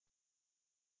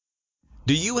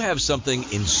Do you have something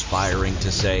inspiring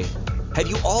to say? Have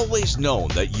you always known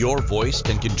that your voice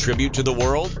can contribute to the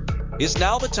world? Is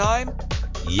now the time?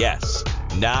 Yes,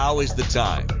 now is the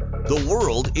time. The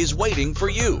world is waiting for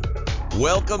you.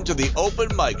 Welcome to the Open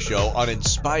Mic Show on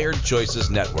Inspired Choices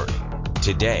Network.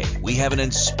 Today, we have an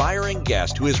inspiring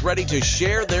guest who is ready to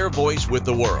share their voice with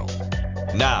the world.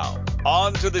 Now,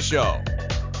 on to the show.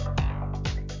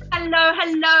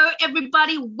 Hello,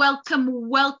 everybody.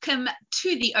 Welcome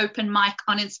to the Open Mic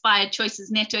on Inspired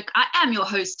Choices Network. I am your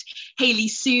host, Hayley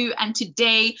Sue, and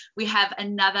today we have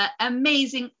another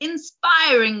amazing,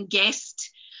 inspiring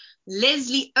guest,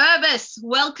 Leslie Urbis.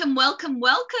 Welcome.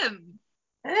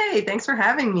 Hey, thanks for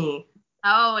having me.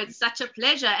 Oh, it's such a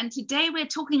pleasure. And today we're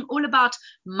talking all about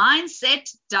mindset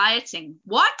dieting.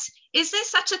 What? Is there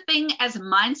such a thing as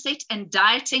mindset and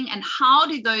dieting, and how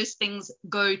do those things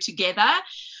go together?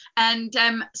 And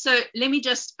so let me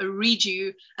just read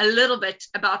you a little bit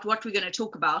about what we're going to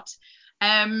talk about.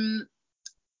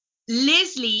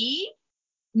 Leslie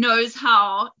knows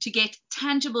how to get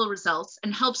tangible results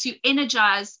and helps you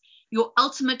energize your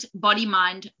ultimate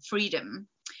body-mind freedom.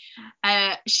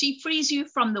 She frees you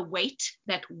from the weight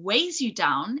that weighs you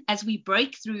down as we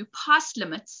break through past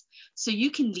limits so you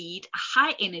can lead a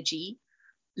high energy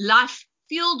life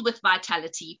fueled with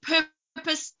vitality,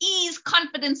 purpose, ease,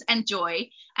 confidence, and joy.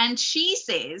 And she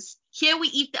says, here we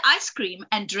eat the ice cream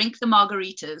and drink the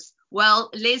margaritas.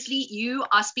 Well, Leslie, you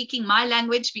are speaking my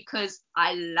language because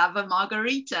I love a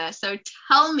margarita. So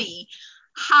tell me,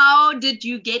 how did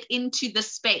you get into the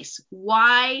space?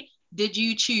 Why did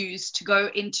you choose to go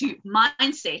into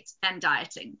mindset and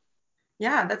dieting?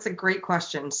 Yeah, that's a great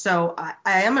question. So I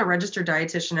am a registered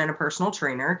dietitian and a personal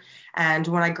trainer. And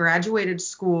when I graduated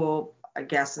school, I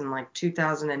guess in like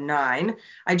 2009,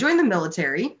 I joined the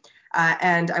military.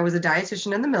 And I was a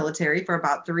dietitian in the military for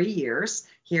about 3 years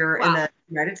here in the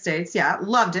United States. Yeah,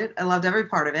 loved it. I loved every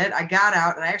part of it. I got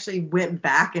out and I actually went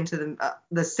back into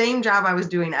the same job I was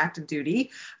doing active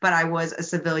duty, but I was a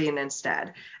civilian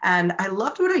instead. And I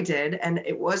loved what I did. And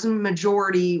it wasn't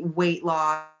majority weight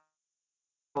loss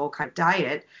kind of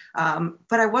diet,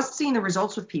 but I wasn't seeing the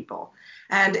results with people.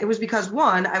 And it was because,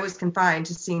 one, I was confined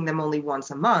to seeing them only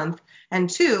once a month. And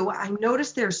two, I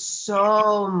noticed there's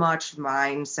so much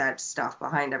mindset stuff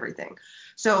behind everything.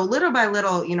 So little by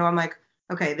little, I'm like,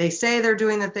 okay, they say they're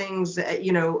doing the things,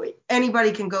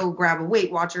 anybody can go grab a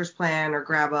Weight Watchers plan or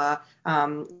grab a,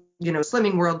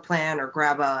 Slimming World plan or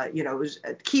grab a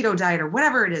keto diet or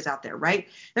whatever it is out there, right?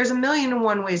 There's a million and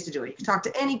one ways to do it. You can talk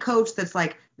to any coach that's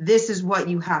like, this is what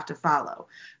you have to follow.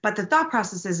 But the thought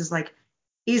process is like,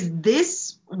 is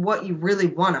this what you really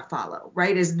want to follow,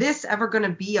 right? Is this ever going to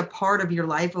be a part of your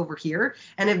life over here?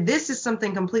 And if this is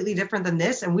something completely different than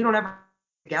this and we don't ever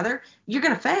together, you're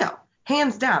going to fail,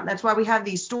 hands down. That's why we have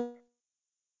these stories.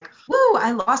 Woo,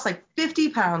 I lost like 50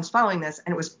 pounds following this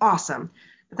and it was awesome.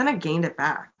 But then I gained it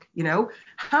back.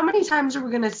 How many times are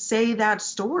we going to say that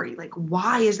story? Like,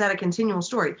 why is that a continual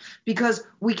story? Because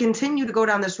we continue to go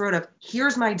down this road of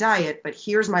here's my diet, but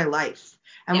here's my life.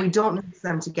 And we don't mix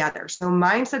them together. So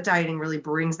mindset dieting really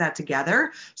brings that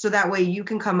together. So that way you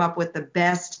can come up with the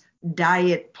best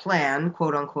diet plan,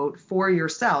 quote unquote, for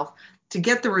yourself to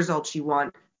get the results you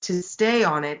want, to stay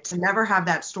on it, to never have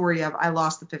that story of I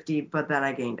lost the 50, but then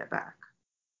I gained it back.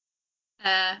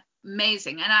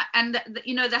 Amazing. And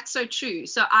that's so true.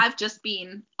 So I've just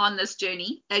been on this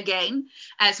journey again,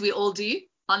 as we all do,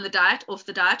 on the diet, off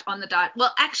the diet, on the diet.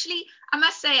 Well, actually, I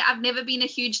must say I've never been a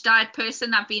huge diet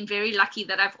person. I've been very lucky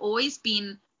that I've always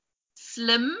been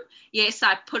slim. Yes,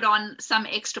 I put on some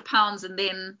extra pounds and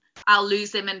then I'll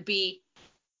lose them and be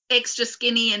extra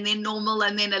skinny and then normal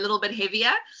and then a little bit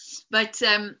heavier. But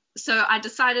so I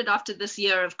decided after this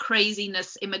year of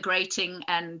craziness, immigrating,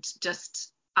 and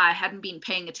just I hadn't been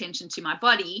paying attention to my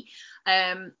body,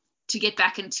 to get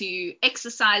back into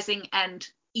exercising and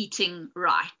eating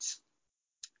right.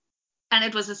 And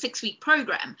it was a 6-week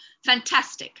program.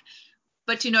 Fantastic.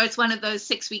 But, it's one of those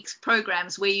 6 weeks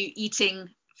programs where you're eating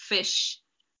fish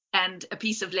and a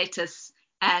piece of lettuce.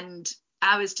 And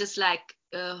I was just like,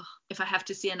 if I have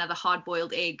to see another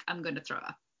hard-boiled egg, I'm going to throw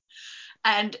up.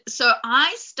 And so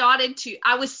I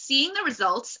was seeing the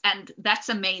results, and that's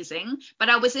amazing, but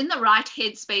I was in the right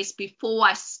headspace before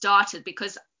I started,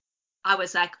 because I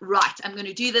was like, right, I'm going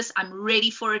to do this. I'm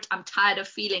ready for it. I'm tired of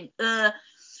feeling,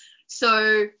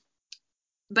 So,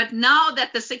 but now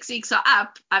that the 6 weeks are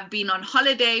up, I've been on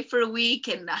holiday for a week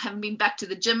and I haven't been back to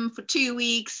the gym for 2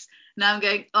 weeks. Now I'm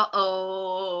going,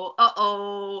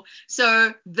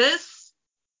 So this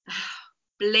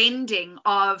blending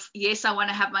of, yes, I want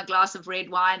to have my glass of red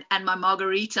wine and my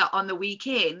margarita on the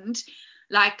weekend,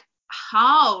 like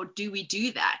how do we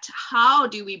do that? How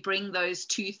do we bring those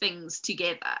two things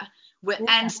together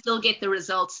and still get the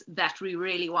results that we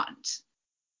really want?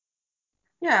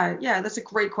 Yeah, that's a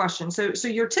great question. So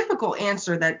your typical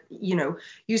answer that,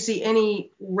 you see any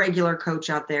regular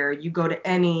coach out there, you go to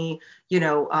any,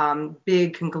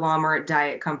 big conglomerate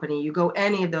diet company, you go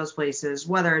any of those places,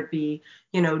 whether it be,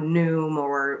 Noom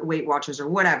or Weight Watchers or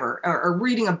whatever, or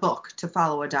reading a book to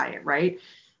follow a diet, right?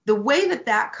 The way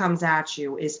that comes at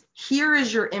you is, here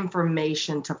is your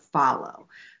information to follow.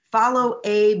 Follow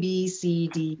A, B, C,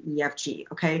 D, E, F, G,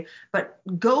 okay? But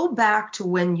go back to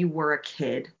when you were a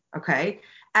kid, okay?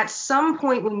 At some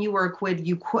point when you were a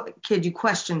kid, you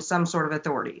questioned some sort of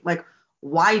authority. Like,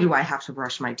 why do I have to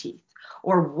brush my teeth?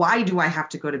 Or why do I have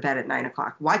to go to bed at 9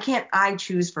 o'clock? Why can't I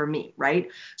choose for me, right?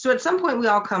 So at some point we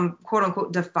all come, quote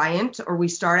unquote, defiant, or we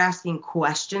start asking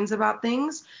questions about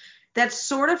things. That's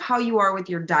sort of how you are with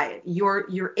your diet.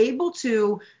 You're able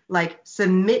to like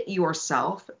submit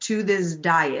yourself to this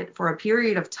diet for a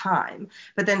period of time,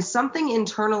 but then something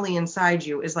internally inside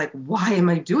you is like, why am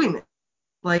I doing this?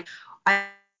 Like,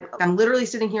 I'm literally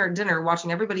sitting here at dinner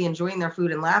watching everybody enjoying their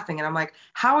food and laughing. And I'm like,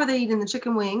 how are they eating the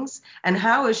chicken wings? And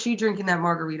how is she drinking that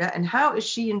margarita? And how is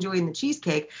she enjoying the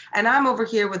cheesecake? And I'm over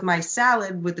here with my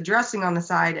salad with the dressing on the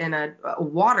side and a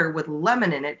water with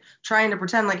lemon in it, trying to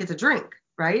pretend like it's a drink,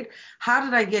 right? How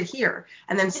did I get here?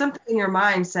 And then something in your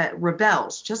mindset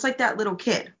rebels, just like that little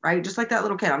kid, right? Just like that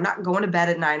little kid. I'm not going to bed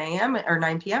at 9 a.m. or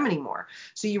 9 p.m. anymore.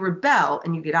 So you rebel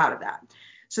and you get out of that.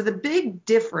 So the big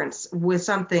difference with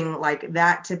something like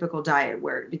that typical diet,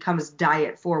 where it becomes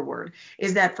diet forward,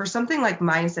 is that for something like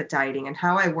mindset dieting and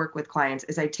how I work with clients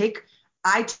is I take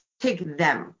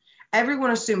them.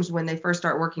 Everyone assumes when they first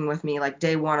start working with me, like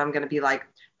day one, I'm going to be like,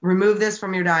 remove this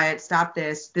from your diet, stop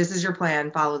this. This is your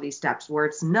plan. Follow these steps, where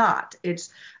it's not.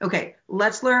 It's okay.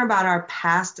 Let's learn about our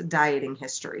past dieting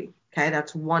history. Okay.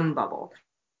 That's one bubble.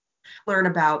 Learn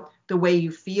about the way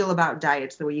you feel about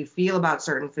diets, the way you feel about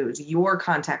certain foods, your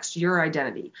context, your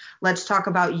identity. Let's talk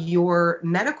about your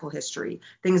medical history,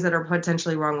 things that are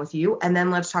potentially wrong with you. And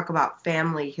then let's talk about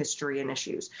family history and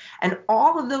issues. And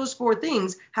all of those four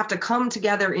things have to come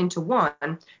together into one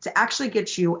to actually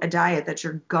get you a diet that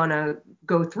you're gonna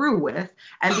go through with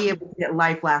and be able to get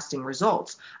life-lasting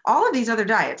results. All of these other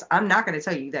diets, I'm not going to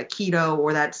tell you that keto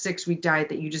or that 6-week diet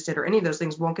that you just did or any of those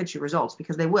things won't get you results,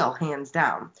 because they will, hands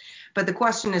down. But the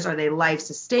question is, are they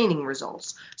life-sustaining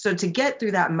results? So to get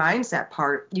through that mindset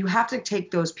part, you have to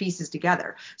take those pieces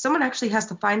together. Someone actually has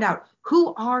to find out,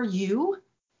 who are you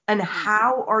and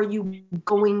how are you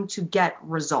going to get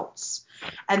results?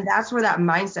 And that's where that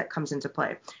mindset comes into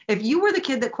play. If you were the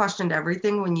kid that questioned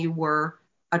everything when you were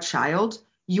a child,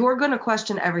 you're going to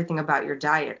question everything about your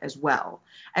diet as well.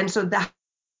 And so that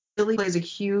really plays a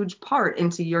huge part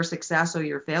into your success or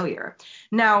your failure.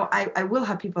 Now, I will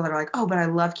have people that are like, oh, but I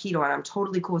love keto and I'm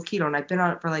totally cool with keto and I've been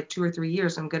on it for like 2 or 3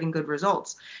 years and I'm getting good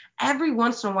results. Every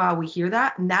once in a while we hear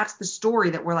that, and that's the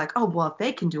story that we're like, oh, well, if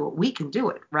they can do it, we can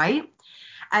do it, right?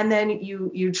 And then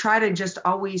you try to just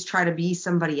always try to be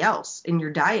somebody else in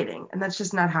your dieting, and that's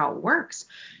just not how it works.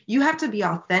 You have to be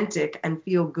authentic and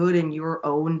feel good in your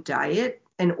own diet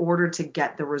in order to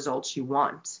get the results you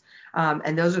want.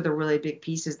 And those are the really big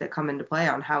pieces that come into play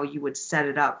on how you would set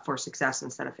it up for success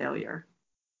instead of failure.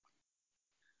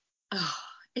 Oh,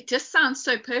 it just sounds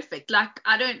so perfect. Like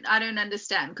I don't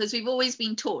understand, because we've always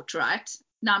been taught, right?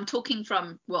 Now I'm talking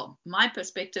from, well, my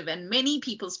perspective and many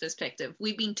people's perspective.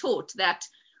 We've been taught that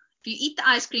if you eat the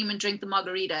ice cream and drink the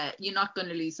margarita, you're not going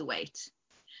to lose the weight.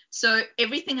 So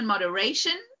everything in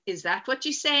moderation, is that what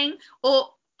you're saying? Or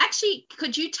actually,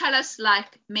 could you tell us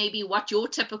like maybe what your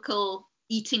typical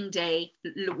eating day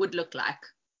would look like?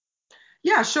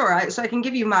 Yeah, sure. So I can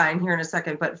give you mine here in a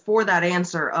second, but for that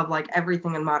answer of like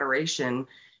everything in moderation,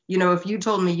 if you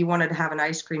told me you wanted to have an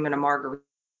ice cream and a margarita,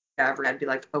 I'd be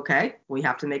like, okay, we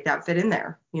have to make that fit in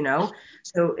there,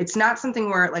 So it's not something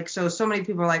where like, so many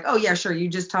people are like, oh yeah, sure, you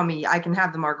just tell me I can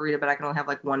have the margarita, but I can only have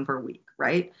like one per week,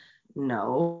 right?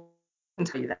 No, I can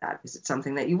tell you that. Is it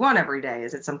something that you want every day?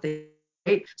 Is it something,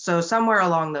 right? So somewhere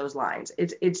along those lines,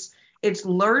 it's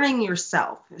learning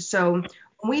yourself. So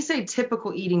when we say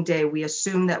typical eating day, we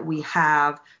assume that we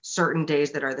have certain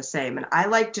days that are the same. And I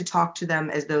like to talk to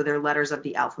them as though they're letters of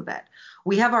the alphabet.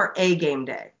 We have our A game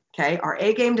day. Okay, our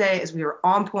A game day is we were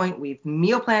on point. We've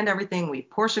meal planned everything. We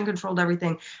portion controlled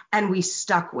everything, and we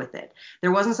stuck with it.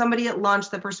 There wasn't somebody at lunch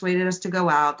that persuaded us to go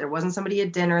out. There wasn't somebody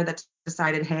at dinner that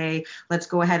decided, hey, let's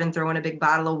go ahead and throw in a big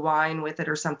bottle of wine with it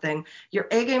or something. Your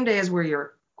A game day is where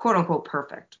you're quote unquote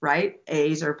perfect, right?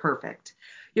 A's are perfect.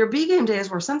 Your B game day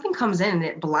is where something comes in and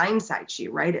it blindsides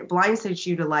you, right? It blindsides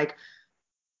you to like,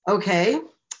 okay,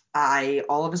 I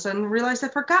all of a sudden realized I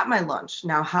forgot my lunch.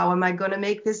 Now, how am I going to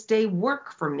make this day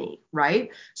work for me, right?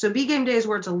 So B game day is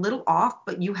where it's a little off,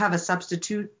 but you have a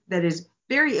substitute that is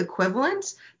very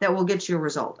equivalent that will get you a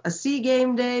result. A C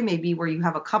game day may be where you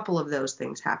have a couple of those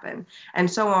things happen,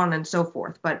 and so on and so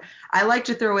forth. But I like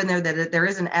to throw in there that there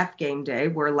is an F game day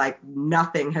where like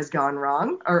nothing has gone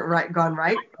wrong or gone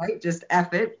right, right? Just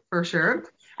F it for sure.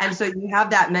 And so you have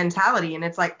that mentality and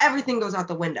it's like everything goes out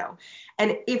the window.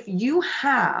 And if you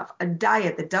have a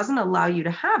diet that doesn't allow you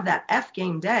to have that F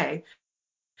game day,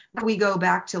 we go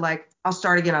back to like, I'll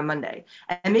start again on Monday.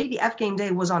 And maybe F game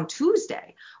day was on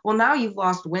Tuesday. Well, now you've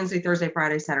lost Wednesday, Thursday,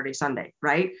 Friday, Saturday, Sunday,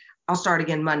 right? I'll start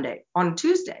again Monday on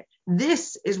Tuesday.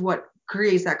 This is what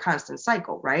creates that constant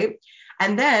cycle, right?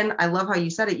 And then I love how you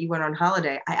said it. You went on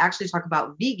holiday. I actually talk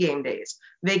about V game days,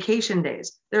 vacation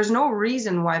days. There's no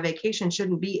reason why vacation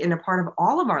shouldn't be in a part of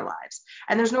all of our lives.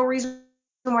 And there's no reason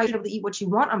why you should be able to eat what you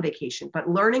want on vacation, but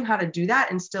learning how to do that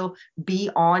and still be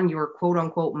on your quote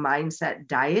unquote mindset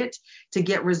diet to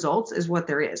get results is what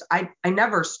there is. I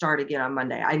never start again on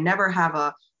Monday. I never have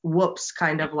a whoops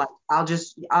kind of like I'll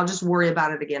just worry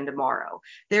about it again tomorrow.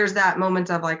 There's that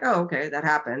moment of like, oh, okay, that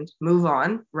happened, move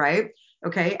on, right?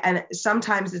 Okay. And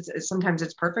sometimes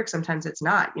it's perfect, sometimes it's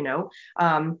not, you know.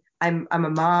 I'm a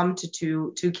mom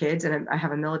to two kids and I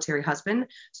have a military husband,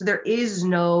 so there is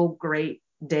no great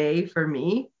day for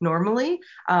me normally.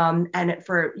 And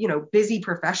for, you know, busy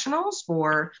professionals,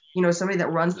 for, you know, somebody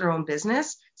that runs their own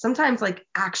business, sometimes like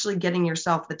actually getting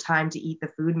yourself the time to eat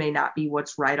the food may not be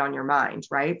what's right on your mind,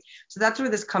 right? So that's where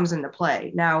this comes into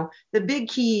play. Now, the big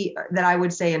key that I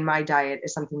would say in my diet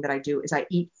is something that I do is I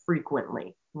eat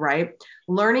frequently, right?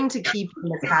 Learning to keep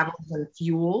your metabolism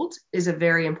fueled is a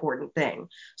very important thing.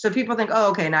 So people think, oh,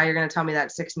 okay, now you're going to tell me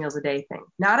that 6 meals a day thing.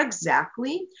 Not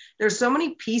exactly. There's so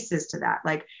many pieces to that.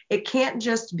 Like it can't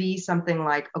just be something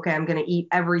like, okay, I'm going to eat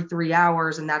every 3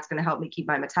 hours and that's going to help me keep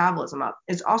my metabolism up.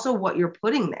 It's also what you're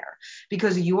putting there,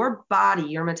 because your body,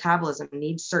 your metabolism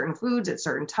needs certain foods at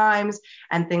certain times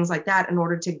and things like that in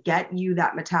order to get you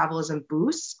that metabolism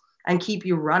boost and keep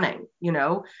you running, you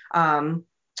know.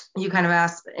 You kind of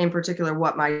asked in particular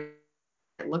what my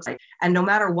it looks like. And no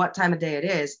matter what time of day it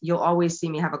is, you'll always see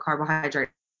me have a carbohydrate,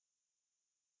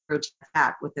 protein,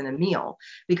 fat within a meal,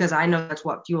 because I know that's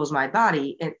what fuels my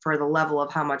body for the level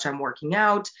of how much I'm working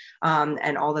out,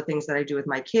 and all the things that I do with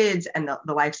my kids and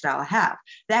the lifestyle I have.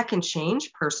 That can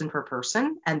change person per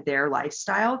person and their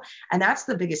lifestyle. And that's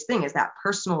the biggest thing, is that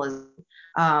personalism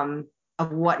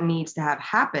of what needs to have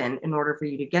happen in order for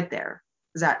you to get there.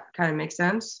 Does that kind of make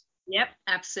sense? Yep,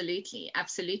 absolutely.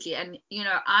 Absolutely. And, you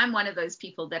know, I'm one of those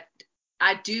people that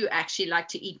I do actually like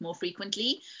to eat more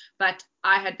frequently, but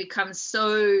I had become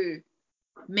so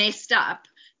messed up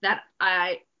that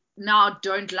I now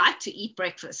don't like to eat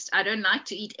breakfast. I don't like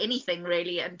to eat anything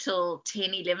really until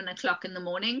 10, 11 o'clock in the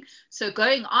morning. So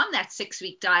going on that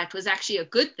 6-week diet was actually a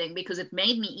good thing, because it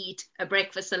made me eat a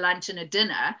breakfast, a lunch, and a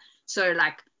dinner. So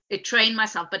like it trained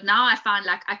myself. But now I find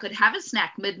like I could have a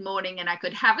snack mid-morning and I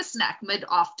could have a snack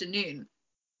mid-afternoon.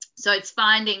 So it's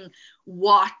finding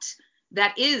what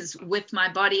that is with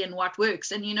my body and what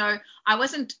works. And, you know, I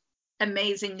wasn't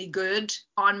amazingly good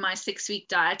on my 6-week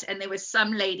diet. And there were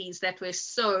some ladies that were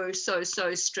so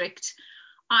strict.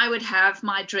 I would have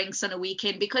my drinks on a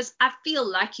weekend because I feel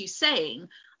like you're saying,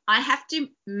 I have to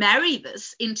marry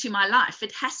this into my life.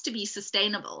 It has to be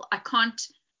sustainable. I can't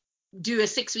do a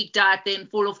 6-week diet, then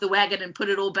fall off the wagon and put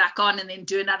it all back on and then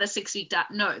do another 6-week diet.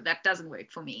 No, that doesn't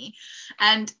work for me.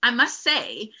 And I must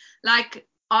say, like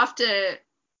after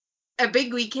a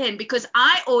big weekend, because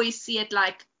I always see it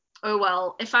like, oh,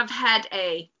 well, if I've had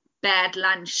a bad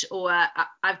lunch, or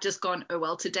I've just gone, oh,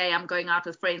 well, today I'm going out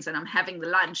with friends and I'm having the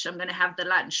lunch, I'm going to have the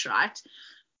lunch, right?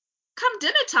 Come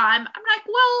dinner time, I'm like,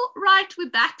 well, right, we're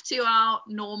back to our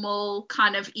normal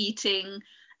kind of eating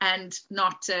and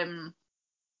not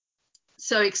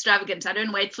so extravagant. I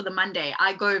don't wait for the Monday.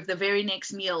 I go the very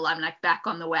next meal, I'm like back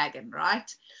on the wagon, right?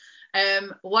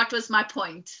 What was my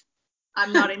point?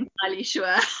 I'm not entirely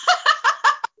sure.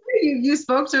 You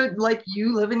spoke to like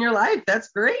you live in your life. That's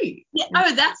great. Yeah.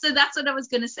 Oh, that's what I was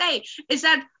going to say, is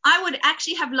that I would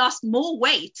actually have lost more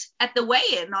weight at the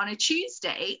weigh-in on a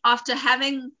Tuesday after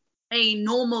having a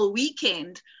normal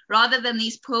weekend, rather than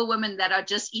these poor women that are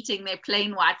just eating their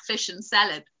plain white fish and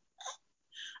salad.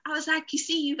 I was like, you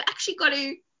see, you've actually got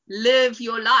to live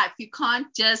your life. You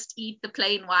can't just eat the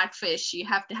plain white fish. You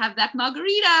have to have that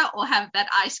margarita or have that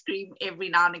ice cream every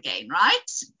now and again, right?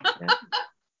 Yeah.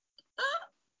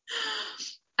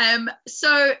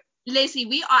 So Leslie,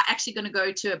 we are actually going to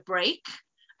go to a break.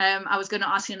 I was going to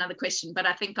ask you another question, but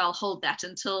I think I'll hold that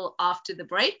until after the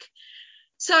break.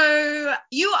 So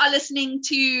you are listening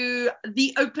to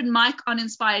the Open Mic on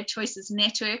Inspired Choices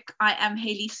Network. I am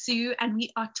Hayley Sue, and we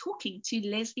are talking to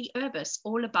Leslie Urbis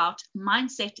all about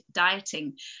mindset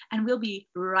dieting. And we'll be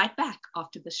right back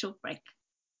after the short break.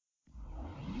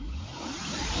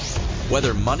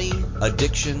 Whether money,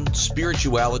 addiction,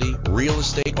 spirituality, real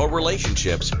estate, or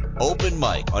relationships, Open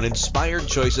Mic on Inspired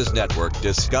Choices Network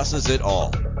discusses it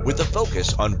all with a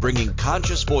focus on bringing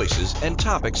conscious voices and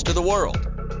topics to the world.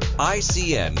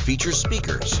 ICN features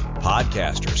speakers,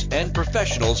 podcasters, and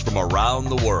professionals from around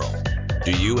the world.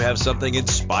 Do you have something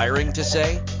inspiring to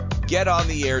say? Get on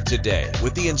the air today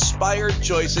with the Inspired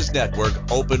Choices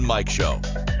Network Open Mic Show.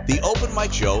 The Open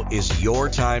Mic Show is your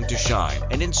time to shine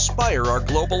and inspire our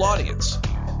global audience.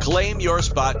 Claim your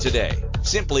spot today.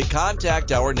 Simply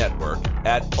contact our network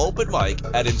at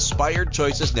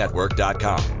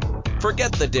openmic@inspiredchoicesnetwork.com.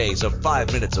 Forget the days of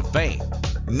 5 minutes of fame.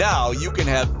 Now you can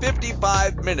have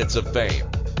 55 minutes of fame.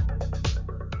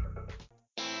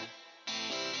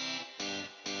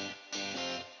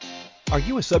 Are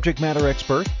you a subject matter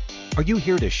expert? Are you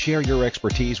here to share your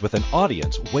expertise with an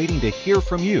audience waiting to hear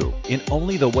from you in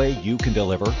only the way you can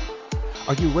deliver?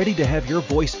 Are you ready to have your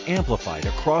voice amplified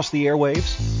across the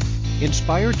airwaves?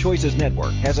 Inspired Choices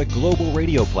Network has a global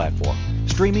radio platform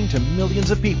streaming to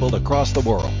millions of people across the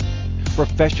world.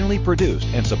 Professionally produced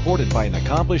and supported by an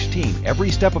accomplished team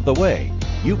every step of the way,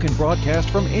 you can broadcast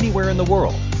from anywhere in the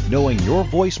world, knowing your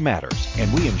voice matters, and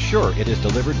we ensure it is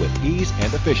delivered with ease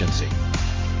and efficiency.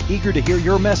 Eager to hear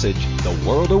your message, the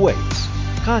world awaits.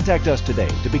 Contact us today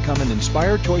to become an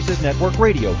Inspired Choices Network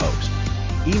radio host.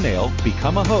 Email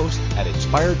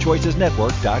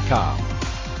becomeahost@inspiredchoicesnetwork.com.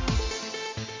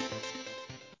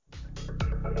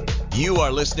 You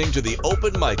are listening to the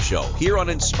Open Mic Show here on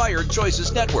Inspired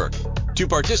Choices Network. To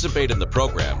participate in the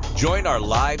program, join our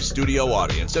live studio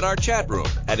audience in our chat room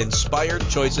at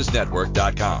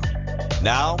inspiredchoicesnetwork.com.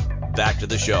 Now, back to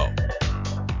the show.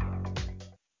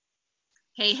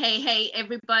 Hey,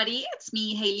 everybody. It's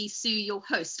me, Hayley Sue, your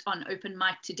host on Open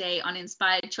Mic today on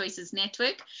Inspired Choices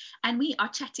Network. And we are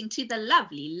chatting to the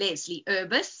lovely Leslie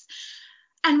Urbis.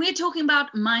 And we're talking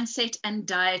about mindset and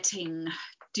dieting.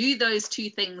 Do those two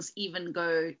things even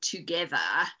go together?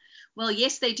 Well,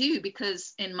 yes, they do,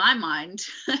 because in my mind,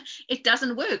 it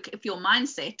doesn't work if your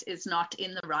mindset is not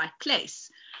in the right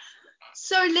place.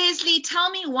 So, Leslie, tell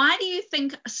me, why do you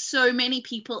think so many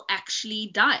people actually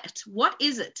diet? What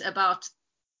is it about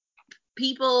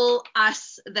people,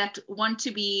 us, that want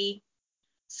to be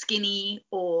skinny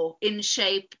or in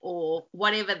shape or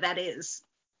whatever that is?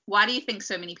 Why do you think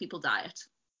so many people diet?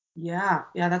 Yeah,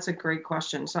 that's a great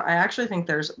question. So I actually think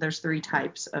there's three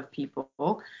types of people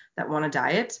that want to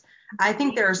diet. I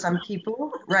think there are some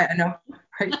people, right? I know,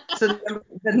 right? So the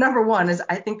number one is,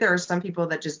 I think there are some people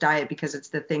that just diet because it's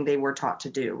the thing they were taught to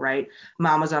do, right?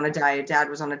 Mom was on a diet, dad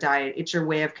was on a diet. It's your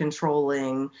way of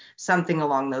controlling, something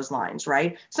along those lines,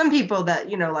 right? Some people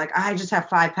that, like, I just have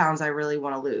 5 pounds I really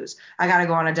want to lose. I got to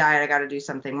go on a diet. I got to do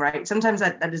something, right? Sometimes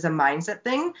that is a mindset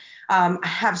thing. I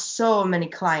have so many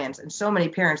clients and so many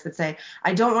parents that say,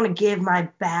 I don't want to give my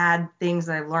bad things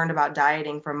that I've learned about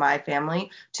dieting from my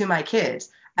family to my kids.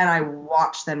 And I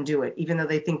watch them do it, even though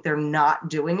they think they're not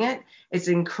doing it. It's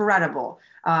incredible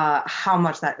how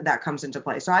much that comes into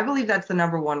play. So I believe that's the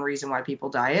number one reason why people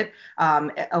diet.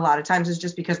 A lot of times it's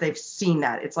just because they've seen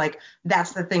that. It's like,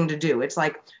 that's the thing to do. It's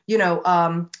like, we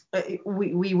want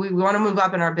to move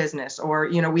up in our business, or,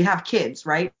 we have kids,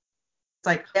 right? It's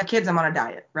like, I have kids, I'm on a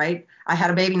diet, right? I had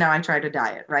a baby, now I try to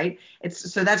diet, right?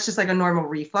 So that's just like a normal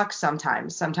reflex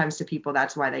sometimes to people,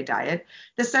 that's why they diet.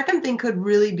 The second thing could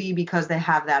really be because they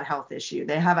have that health issue.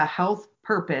 They have a health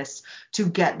purpose to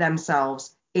get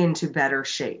themselves into better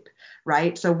shape,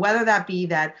 right? So whether that be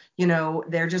that,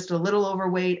 they're just a little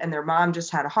overweight and their mom just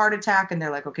had a heart attack and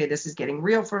they're like, okay, this is getting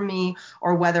real for me,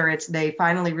 or whether it's they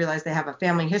finally realize they have a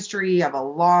family history of a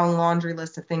long laundry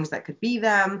list of things that could be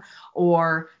them,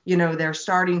 or, they're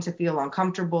starting to feel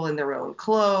uncomfortable in their own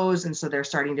clothes, and so they're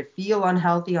starting to feel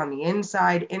unhealthy on the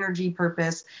inside, energy,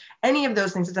 purpose, any of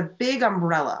those things. It's a big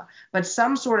umbrella, but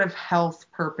some sort of health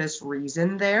purpose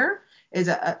reason there is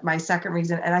my second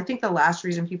reason. And I think the last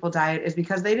reason people diet is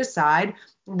because they decide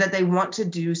that they want to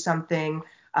do something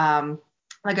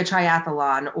like a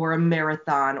triathlon or a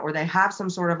marathon, or they have some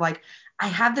sort of like, I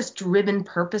have this driven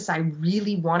purpose I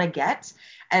really want to get.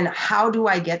 And how do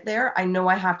I get there? I know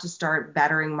I have to start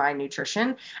bettering my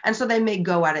nutrition. And so they may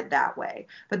go at it that way.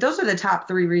 But those are the top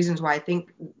three reasons why I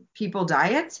think people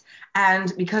diet.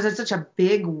 And because it's such a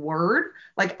big word,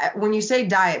 like when you say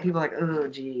diet, people are like, oh,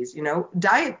 geez,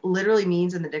 diet literally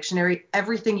means in the dictionary,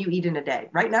 everything you eat in a day.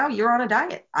 Right now, you're on a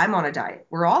diet. I'm on a diet.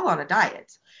 We're all on a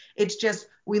diet. It's just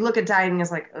we look at dieting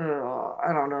as like, oh,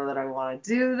 I don't know that I want to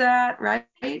do that, right?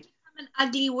 An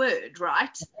ugly word,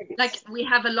 right? Like we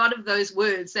have a lot of those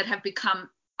words that have become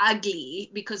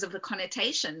ugly because of the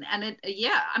connotation. And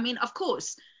I mean, of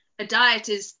course, a diet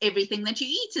is everything that you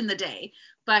eat in the day,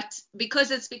 but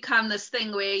because it's become this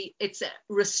thing where it's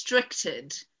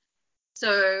restricted.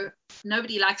 So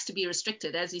nobody likes to be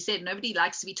restricted. As you said, nobody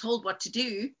likes to be told what to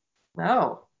do.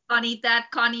 No. Can't eat that,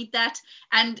 can't eat that.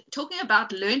 And talking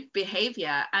about learned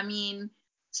behavior, I mean,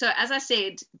 so as I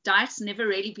said, diet's never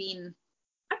really been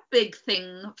a big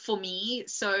thing for me,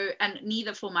 so, and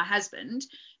neither for my husband,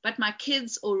 but my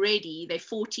kids already, they're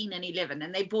 14 and 11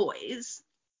 and they're boys,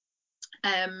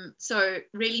 so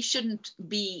really shouldn't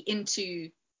be into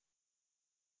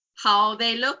how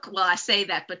they look. Well, I say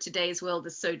that, but today's world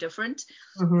is so different.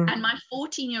 And my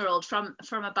 14-year-old, from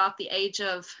about the age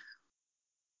of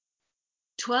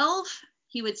 12,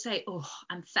 he would say, oh,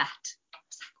 I'm fat. I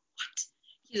was like, what?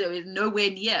 He's nowhere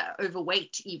near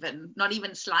overweight, even, not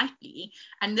even slightly.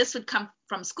 And this would come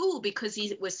from school because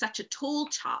he was such a tall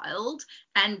child,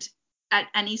 and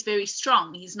he's very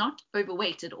strong. He's not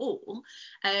overweight at all.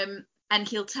 And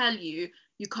he'll tell you,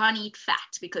 you can't eat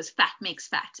fat because fat makes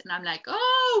fat. And I'm like,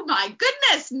 oh my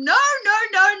goodness, no.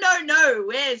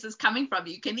 Where is this coming from?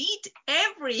 You can eat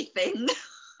everything.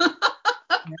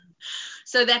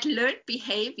 So that learned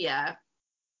behavior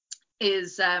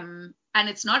is, and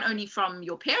it's not only from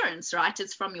your parents, right?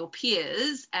 It's from your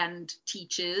peers and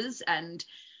teachers, and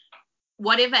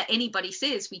whatever anybody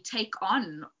says, we take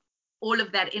on all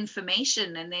of that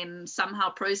information and then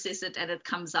somehow process it, and it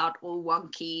comes out all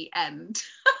wonky. And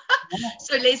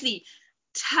so Leslie,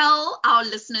 tell our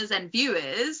listeners and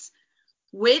viewers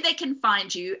where they can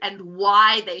find you and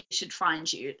why they should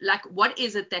find you. Like, what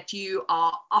is it that you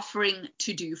are offering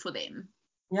to do for them?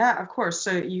 Yeah, of course.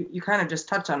 So you kind of just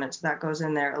touched on it, so that goes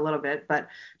in there a little bit. But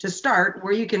to start,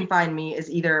 where you can find me is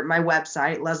either my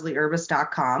website,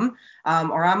 leslieUrbis.com,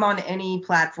 or I'm on any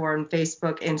platform,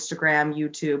 Facebook, Instagram,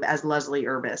 YouTube, as Leslie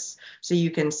Urbis. So you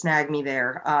can snag me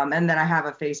there. And then I have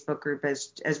a Facebook group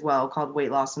as well called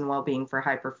Weight Loss and Wellbeing for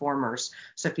High Performers.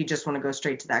 So if you just want to go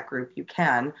straight to that group, you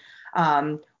can.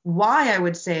 Why I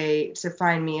would say to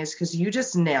find me is because you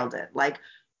just nailed it. Like,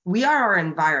 we are our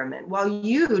environment. While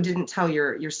you didn't tell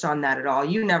your son that at all,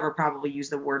 you never probably use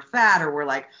the word fat, or were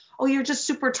like, oh, you're just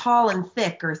super tall and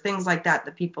thick, or things like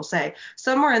that people say.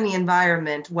 Somewhere in the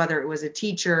environment, whether it was a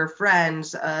teacher,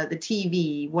 friends, the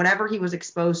TV, whatever he was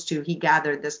exposed to, he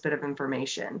gathered this bit of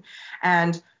information.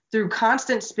 And through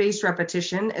constant spaced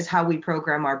repetition is how we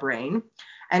program our brain.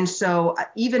 And so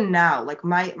even now, like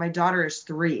my daughter is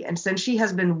 3, and since she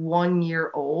has been 1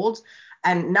 year old,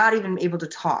 and not even able to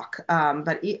talk.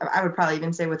 But I would probably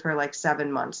even say with her like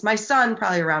 7 months. My son,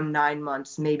 probably around 9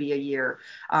 months, maybe a year,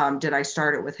 did I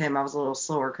start it with him. I was a little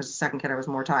slower because the second kid I was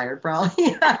more tired,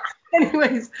 probably.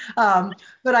 Anyways,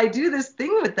 but I do this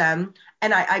thing with them,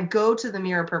 and I go to the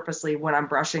mirror purposely when I'm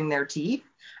brushing their teeth.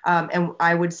 And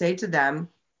I would say to them,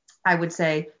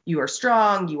 you are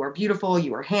strong, you are beautiful,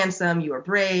 you are handsome, you are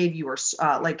brave, you are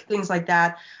like things like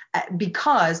that,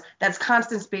 because that's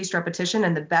constant spaced repetition.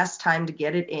 And the best time to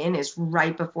get it in is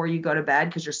right before you go to bed,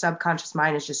 because your subconscious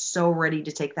mind is just so ready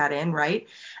to take that in, right?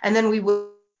 And then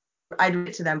I do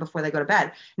it to them before they go to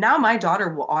bed. Now my daughter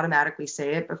will automatically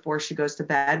say it before she goes to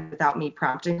bed without me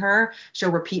prompting her. She'll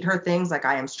repeat her things like,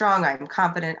 I am strong, I am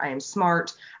confident, I am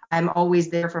smart, I'm always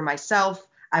there for myself,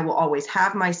 I will always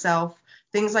have myself.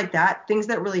 Things like that, things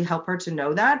that really help her to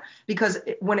know that, because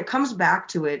when it comes back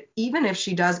to it, even if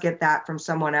she does get that from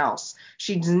someone else,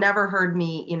 she's never heard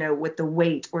me, with the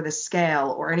weight or the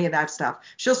scale or any of that stuff.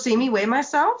 She'll see me weigh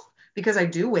myself, because I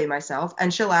do weigh myself,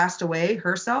 and she'll ask to weigh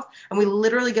herself, and we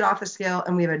literally get off the scale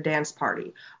and we have a dance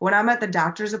party. When I'm at the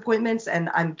doctor's appointments and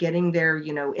I'm getting their,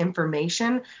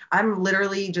 information, I'm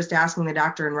literally just asking the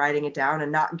doctor and writing it down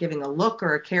and not giving a look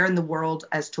or a care in the world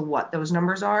as to what those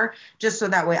numbers are, just so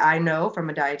that way I know from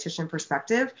a dietitian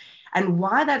perspective. And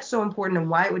why that's so important, and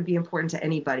why it would be important to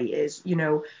anybody is,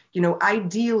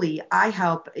 ideally I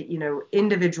help,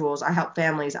 individuals, I help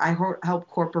families, I help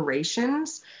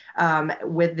corporations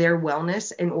with their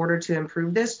wellness in order to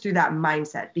improve this through that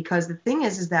mindset. Because the thing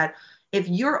is that if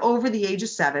you're over the age of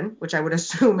 7, which I would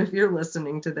assume if you're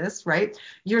listening to this, right,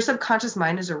 your subconscious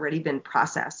mind has already been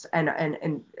processed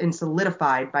and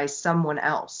solidified by someone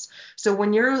else. So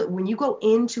when you go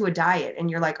into a diet and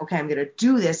you're like, okay, I'm going to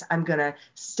do this, I'm going to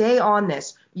stay on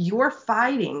this, you're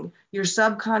fighting your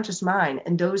subconscious mind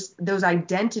and those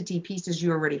identity pieces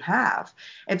you already have.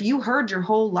 If you heard your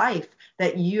whole life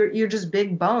that you're just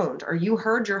big boned, or you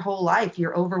heard your whole life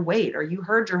you're overweight, or you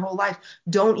heard your whole life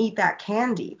don't eat that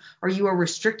candy, or you are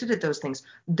restricted at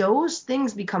those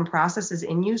things become processes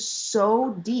in you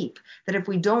so deep that if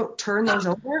we don't turn those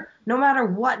over, no matter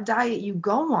what diet you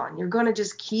go on, you're going to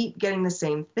just keep getting the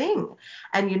same thing.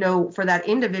 And, for that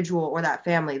individual or that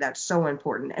family, that's so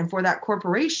important. And for that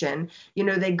corporation,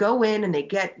 they go in and they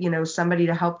get, somebody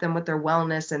to help them with their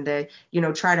wellness, and they,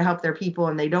 try to help their people,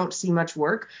 and they don't see much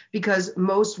work, because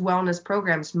most wellness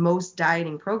programs, most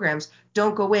dieting programs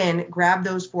don't go in, grab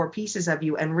those 4 pieces of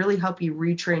you and really help you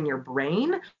retrain your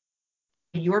brain.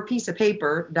 Your piece of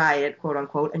paper diet, quote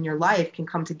unquote, and your life can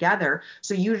come together.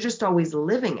 So you're just always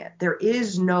living it. There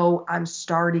is no I'm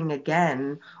starting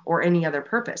again or any other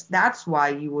purpose. That's why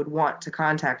you would want to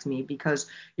contact me, because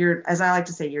you're, as I like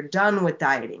to say, you're done with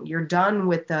dieting. You're done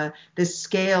with this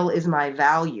scale is my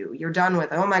value. You're done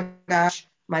with, oh my gosh,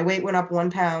 my weight went up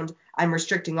 1 pound. I'm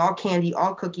restricting all candy,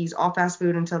 all cookies, all fast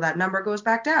food until that number goes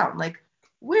back down. Like,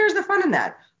 where's the fun in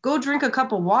that? Go drink a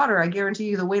cup of water. I guarantee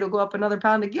you the weight will go up another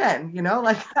pound again.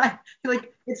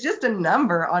 Like it's just a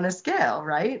number on a scale,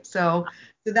 right? So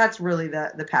that's really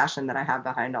the passion that I have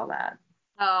behind all that.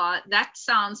 That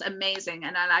sounds amazing.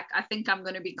 And I think I'm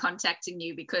going to be contacting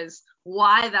you, because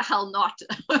why the hell not?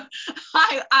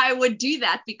 I would do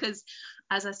that, because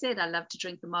as I said, I love to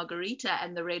drink the margarita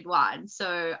and the red wine.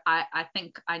 So I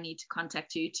think I need to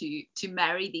contact you to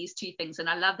marry these 2 things. And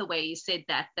I love the way you said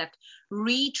that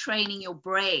retraining your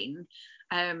brain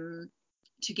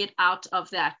to get out of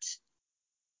that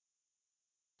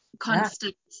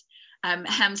constant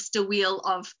hamster wheel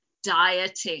of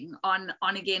dieting on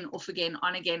again, off again,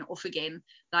 on again, off again.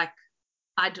 Like,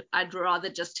 I'd rather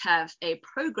just have a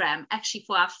program actually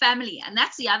for our family. And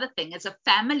that's the other thing, as a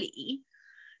family,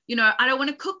 I don't want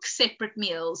to cook separate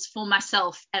meals for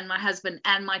myself and my husband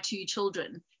and my 2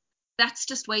 children. That's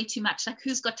just way too much. Like,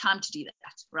 who's got time to do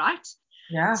that, right?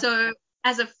 Yeah. So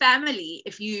as a family,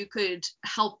 if you could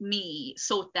help me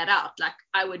sort that out, like,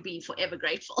 I would be forever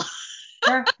grateful.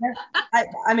 Yeah.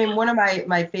 I mean, one of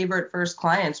my favorite first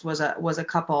clients was a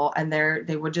couple, and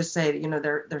they would just say,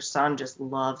 their son just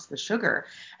loves the sugar,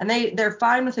 and they're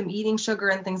fine with him eating sugar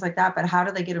and things like that, but how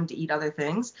do they get him to eat other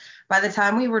things? By the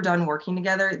time we were done working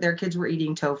together, their kids were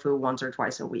eating tofu once or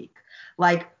twice a week.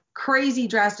 Like, crazy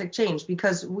drastic change,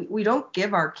 because we don't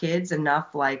give our kids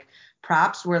enough like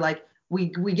props. We're like, we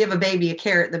give a baby a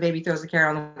carrot, the baby throws the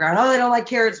carrot on the ground. Oh, they don't like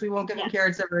carrots, we won't give them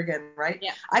carrots ever again, right?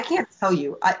 Yeah. I can't tell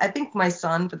you. I think my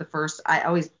son I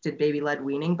always did baby-led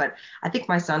weaning, but I think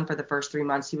my son for the first 3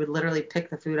 months, he would literally pick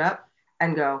the food up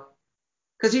and go,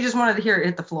 because he just wanted to hear it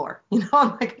hit the floor.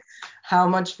 I'm like, how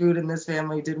much food in this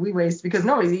family did we waste? Because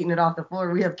nobody's eating it off the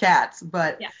floor. We have cats,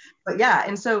 but yeah.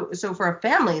 And so for a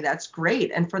family, that's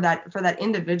great. And for that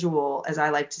individual, as I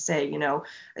like to say,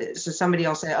 so somebody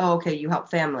will say, oh, okay, you help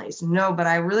families. No, but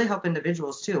I really help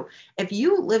individuals too. If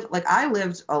you live, like, I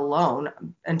lived alone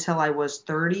until I was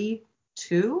 31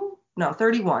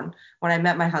 when I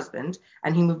met my husband,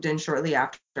 and he moved in shortly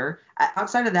after.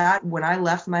 Outside of that, when I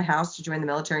left my house to join the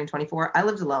military in 24, I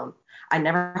lived alone. I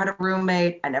never had a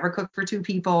roommate. I never cooked for 2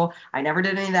 people. I never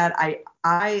did any of that.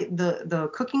 The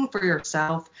cooking for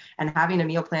yourself and having a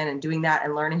meal plan and doing that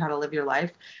and learning how to live your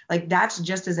life, like, that's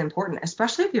just as important,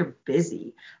 especially if you're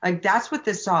busy. Like, that's what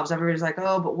this solves. Everybody's like,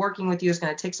 oh, but working with you is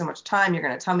going to take so much time. You're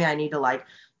going to tell me I need to like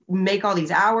make all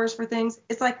these hours for things.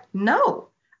 It's like, no,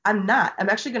 I'm not. I'm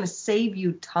actually going to save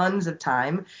you tons of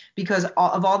time, because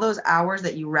of all those hours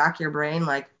that you rack your brain,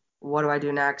 like, what do I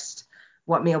do next?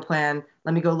 What meal plan?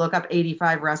 Let me go look up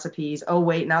 85 recipes. Oh,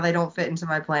 wait, now they don't fit into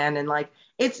my plan. And like,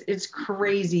 it's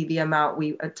crazy the amount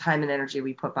time and energy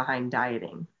we put behind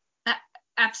dieting.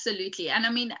 Absolutely. And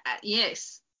I mean,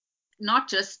 yes, not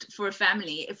just for a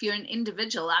family. If you're an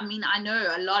individual, I mean, I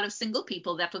know a lot of single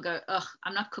people that will go, ugh,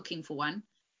 I'm not cooking for one.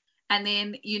 And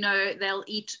then, they'll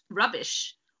eat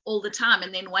rubbish all the time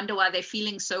and then wonder why they're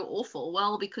feeling so awful.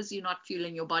 Well, because you're not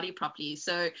fueling your body properly.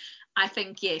 So I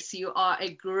think, yes, you are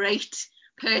a great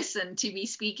person to be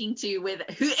speaking to. With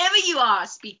whoever you are,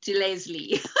 speak to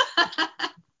Leslie.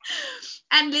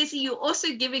 And Leslie, you're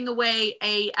also giving away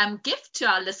a gift to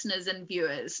our listeners and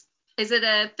viewers. Is it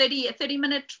a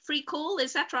 30-minute free call?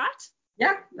 Is that right?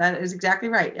 Yeah, that is exactly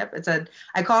right. Yep.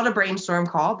 I call it a brainstorm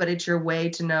call, but it's your way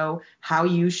to know how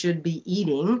you should be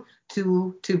eating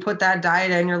to put that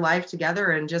diet in your life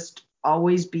together and just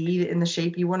always be in the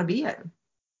shape you want to be in.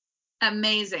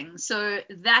 Amazing. So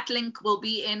that link will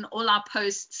be in all our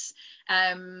posts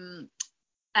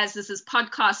as this is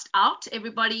podcast out,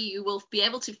 everybody, you will be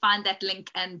able to find that link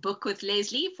and book with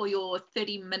Leslie for your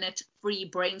 30-minute free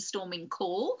brainstorming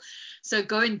call. So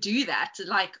go and do that.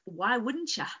 Like, why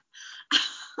wouldn't you?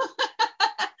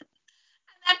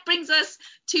 That brings us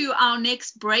to our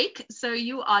next break. So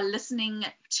you are listening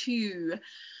to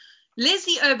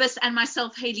Leslie Urbis and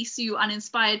myself, Hayley Sue, on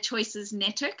Inspired Choices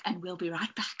Network, and we'll be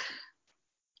right back.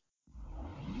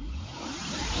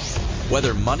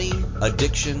 Whether money,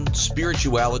 addiction,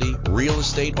 spirituality, real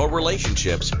estate, or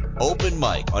relationships, Open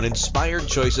Mic on Inspired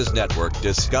Choices Network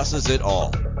discusses it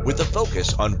all with a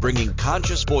focus on bringing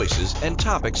conscious voices and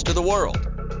topics to the world.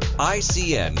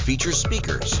 ICN features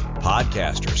speakers,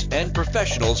 podcasters, and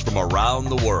professionals from around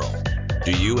the world.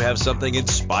 Do you have something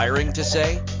inspiring to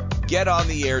say? Get on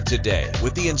the air today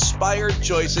with the Inspired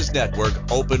Choices Network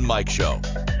Open Mic Show.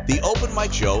 The Open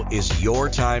Mic Show is your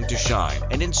time to shine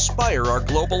and inspire our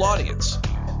global audience.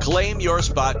 Claim your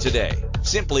spot today.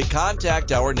 Simply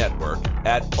contact our network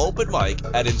at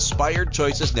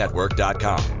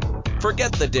openmic@inspiredchoicesnetwork.com.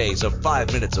 Forget the days of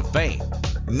 5 minutes of fame.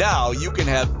 Now you can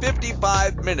have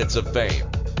 55 minutes of fame.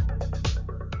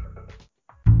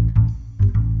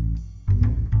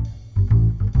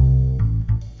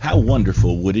 How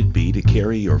wonderful would it be to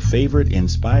carry your favorite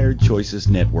Inspired Choices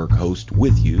Network host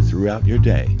with you throughout your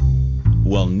day?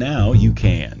 Well, now you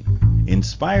can.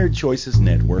 Inspired Choices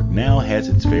Network now has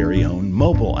its very own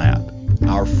mobile app.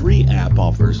 Our free app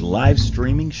offers live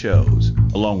streaming shows,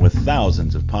 along with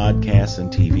thousands of podcasts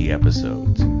and TV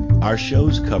episodes. Our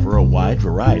shows cover a wide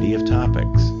variety of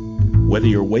topics. Whether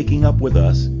you're waking up with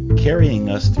us, carrying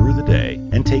us through the day,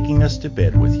 and taking us to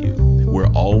bed with you,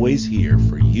 we're always here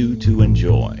for you to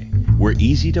enjoy. We're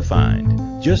easy to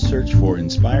find. Just search for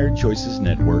Inspired Choices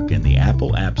Network in the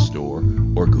Apple App Store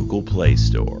or Google Play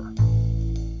Store.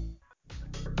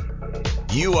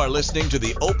 You are listening to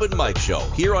the Open Mic Show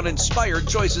here on Inspired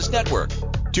Choices Network.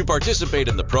 To participate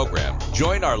in the program,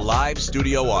 join our live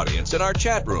studio audience in our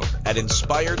chat room at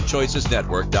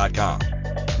inspiredchoicesnetwork.com.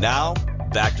 Now,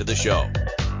 back to the show.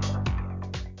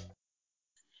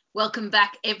 Welcome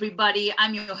back, everybody.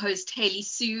 I'm your host, Hayley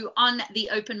Sue, on the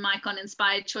Open Mic on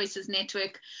Inspired Choices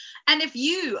Network. And if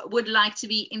you would like to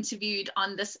be interviewed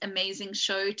on this amazing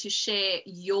show to share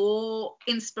your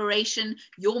inspiration,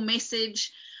 your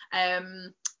message,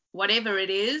 whatever it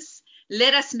is,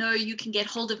 let us know. You can get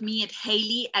hold of me at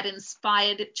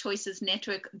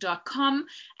Hayley@inspiredchoicesnetwork.com,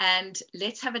 and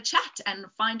let's have a chat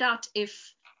and find out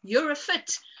if you're a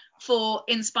fit for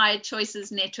Inspired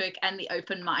Choices Network and the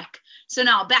Open Mic. So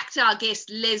now back to our guest,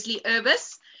 Leslie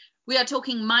Urbis. We are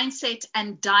talking mindset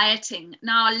and dieting.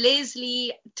 Now,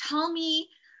 Leslie, tell me,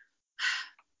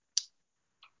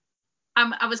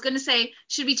 I was going to say,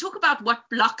 should we talk about what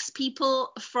blocks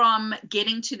people from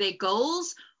getting to their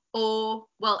goals? Or,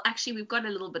 well, actually, we've got a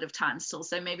little bit of time still,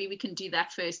 so maybe we can do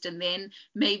that first, and then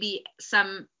maybe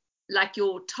some, like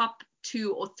your top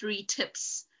 2 or 3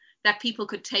 tips that people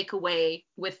could take away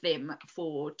with them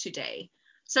for today.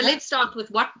 So let's start with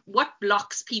what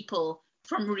blocks people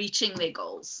from reaching their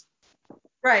goals.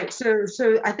 Right. So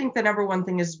I think the number one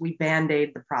thing is we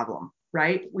Band-Aid the problem,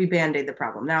 right? We Band-Aid the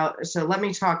problem. Now, so let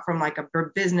me talk from like a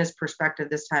business perspective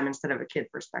this time instead of a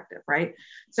kid perspective, right?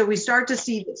 So we start to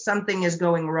see that something is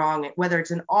going wrong, whether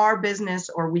it's in our business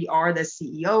or we are the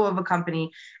CEO of a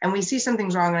company, and we see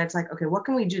something's wrong and it's like, okay, what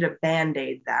can we do to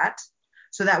Band-Aid that?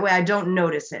 So that way I don't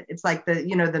notice it. It's like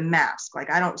the mask, like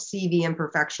I don't see the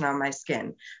imperfection on my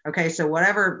skin. Okay. So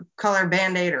whatever color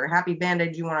Band-Aid or happy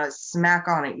Band-Aid you want to smack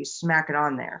on it, you smack it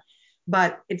on there.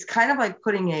 But it's kind of like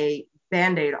putting a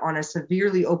Band-Aid on a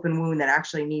severely open wound that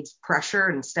actually needs pressure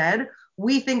instead.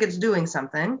 We think it's doing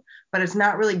something, but it's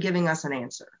not really giving us an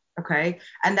answer. Okay.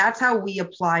 And that's how we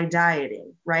apply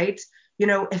dieting, right?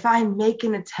 If I make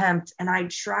an attempt and I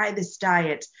try this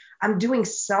diet, I'm doing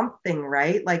something,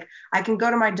 right? Like I can go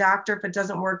to my doctor if it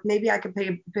doesn't work. Maybe I could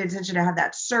pay attention to have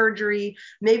that surgery.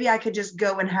 Maybe I could just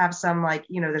go and have some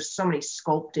there's so many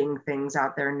sculpting things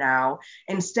out there now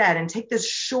instead and take this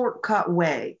shortcut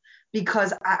way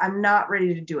because I'm not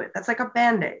ready to do it. That's like a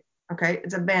Band-Aid. Okay.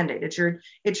 It's a Band-Aid. It's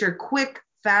your quick,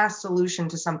 fast solution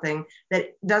to something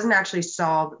that doesn't actually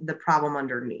solve the problem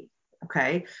underneath.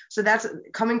 Okay. So that's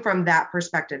coming from that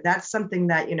perspective. That's something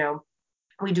that,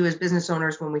 we do as business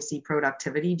owners when we see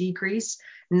productivity decrease.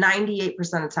 98%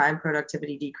 of the time,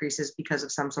 productivity decreases because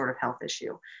of some sort of health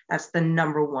issue. That's the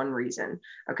number one reason.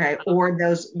 Okay. Or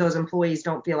those employees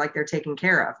don't feel like they're taken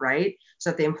care of, right? So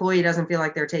if the employee doesn't feel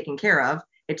like they're taken care of,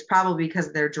 it's probably because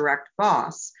of their direct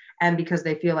boss. and because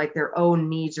they feel like their own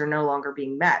needs are no longer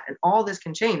being met. And all this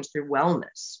can change through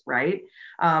wellness, right?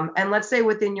 And let's say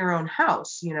within your own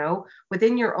house,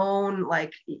 within your own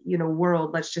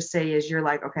world, let's just say is you're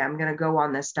like, okay, I'm going to go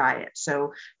on this diet.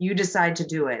 So you decide to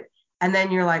do it. And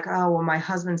then you're like, oh, well, my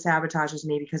husband sabotages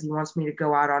me because he wants me to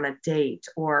go out on a date.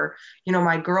 Or,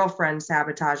 my girlfriend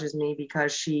sabotages me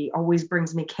because she always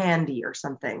brings me candy or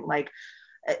something.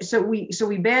 So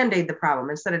we band-aid the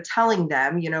problem instead of telling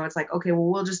them, it's like, okay, well,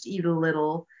 we'll just eat a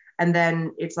little. And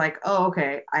then it's like, oh,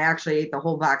 okay, I actually ate the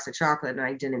whole box of chocolate and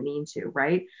I didn't mean to,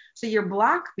 right? So your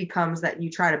block becomes that you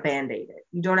try to band-aid it.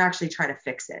 You don't actually try to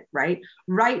fix it, right?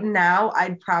 Right now,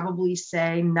 I'd probably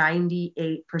say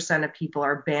 98% of people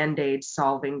are band-aid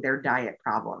solving their diet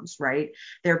problems, right?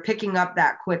 They're picking up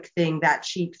that quick thing, that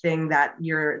cheap thing that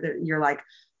you're like,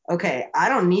 okay, I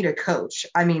don't need a coach.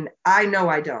 I mean, I know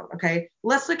I don't. Okay.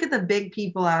 Let's look at the big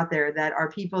people out there that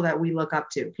are people that we look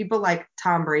up to. People like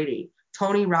Tom Brady,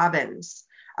 Tony Robbins,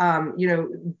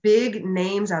 big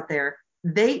names out there.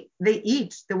 They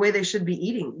eat the way they should be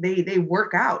eating. They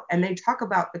work out and they talk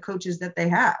about the coaches that they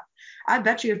have. I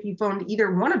bet you if you phoned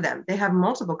either one of them, they have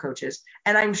multiple coaches.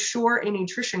 And I'm sure a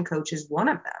nutrition coach is one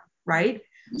of them, right?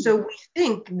 So we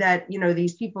think that,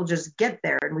 these people just get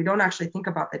there and we don't actually think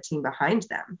about the team behind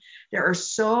them. There are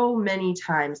so many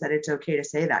times that it's okay to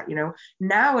say that,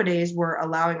 nowadays we're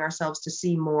allowing ourselves to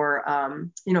see more,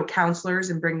 counselors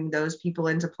and bringing those people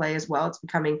into play as well. It's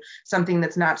becoming something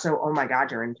that's not so, oh my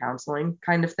God, you're in counseling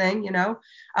kind of thing,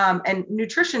 and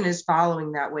nutrition is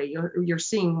following that way. You're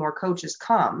seeing more coaches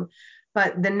come.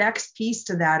 But the next piece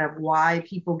to that of why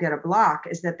people get a block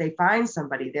is that they find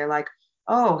somebody. They're like,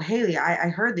 oh, Haley, I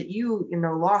heard that you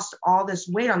lost all this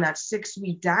weight on that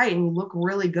 6-week diet and you look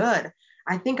really good.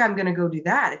 I think I'm going to go do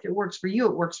that. If it works for you,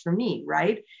 it works for me,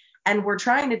 right? And we're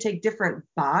trying to take different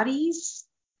bodies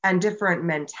and different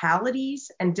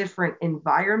mentalities and different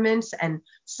environments and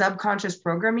subconscious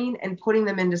programming and putting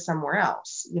them into somewhere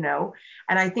else,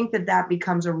 And I think that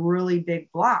becomes a really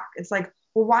big block. It's like,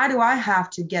 well, why do I have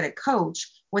to get a coach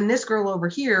when this girl over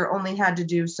here only had to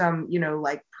do some,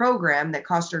 program that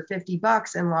cost her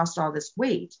 $50 and lost all this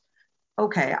weight?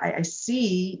 Okay, I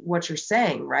see what you're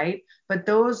saying, right? But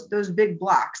those big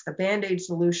blocks, the Band-Aid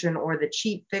solution or the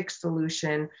cheap fix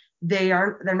solution,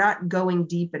 they're not going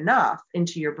deep enough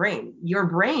into your brain. Your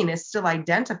brain is still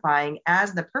identifying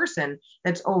as the person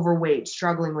that's overweight,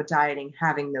 struggling with dieting,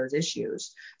 having those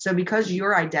issues. So because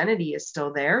your identity is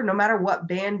still there, no matter what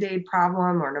Band-Aid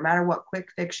problem or no matter what quick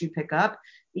fix you pick up,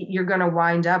 you're going to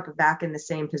wind up back in the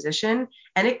same position.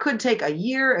 And it could take a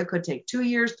year, it could take 2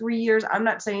 years, 3 years. I'm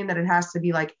not saying that it has to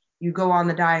be like you go on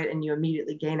the diet and you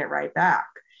immediately gain it right back.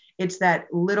 It's that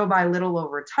little by little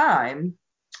over time,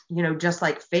 just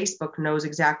like Facebook knows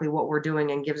exactly what we're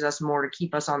doing and gives us more to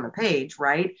keep us on the page,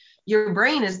 right? Your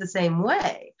brain is the same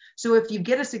way. So if you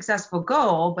get a successful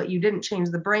goal, but you didn't change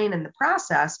the brain in the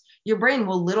process, your brain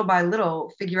will little by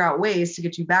little figure out ways to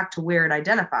get you back to where it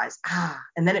identifies.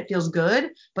 And then it feels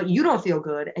good, but you don't feel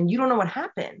good and you don't know what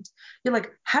happened. You're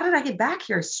like, how did I get back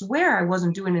here? I swear I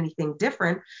wasn't doing anything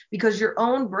different, because your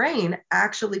own brain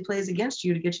actually plays against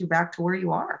you to get you back to where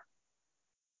you are.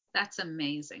 That's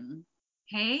amazing.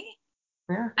 Hey?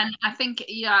 Yeah. And I think,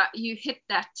 yeah, you hit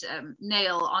that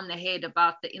nail on the head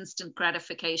about the instant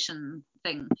gratification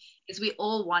thing. Is we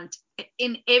all want,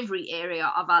 in every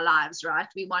area of our lives, right?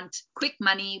 We want quick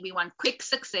money, we want quick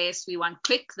success, we want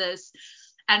quick this,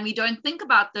 and we don't think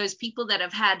about those people that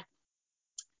have had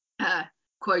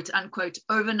quote unquote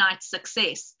overnight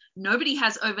success. Nobody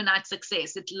has overnight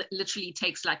success. It literally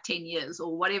takes like 10 years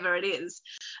or whatever it is.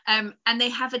 And they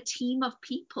have a team of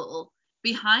people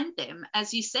behind them,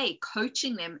 as you say,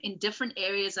 coaching them in different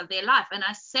areas of their life. And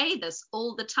I say this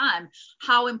all the time,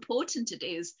 how important it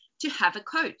is to have a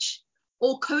coach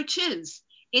or coaches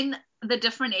in the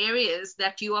different areas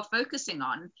that you are focusing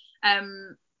on.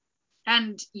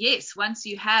 And yes, once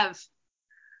you have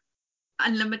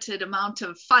unlimited amount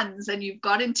of funds and you've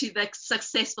got into the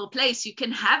successful place, you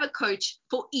can have a coach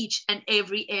for each and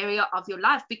every area of your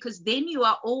life, because then you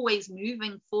are always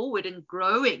moving forward and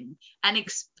growing and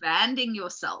expanding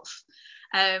yourself.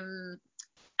 And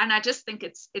I just think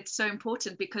it's so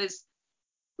important, because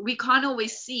we can't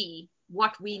always see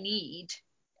what we need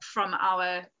from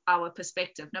our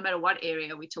perspective, no matter what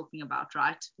area we're talking about,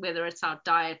 right? Whether it's our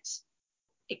diet,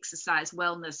 exercise,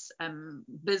 wellness,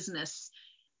 business.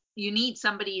 You need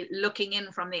somebody looking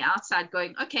in from the outside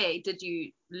going, okay, did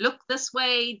you look this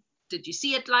way? Did you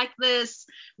see it like this?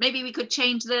 Maybe we could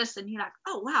change this. And you're like,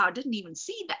 oh, wow, I didn't even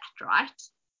see that, right?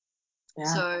 Yeah.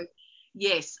 So,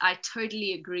 yes, I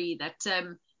totally agree that,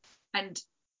 and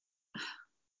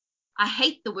I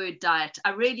hate the word diet.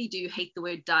 I really do hate the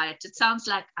word diet. It sounds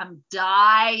like I'm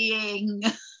dying.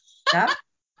 Yeah,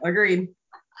 agreed.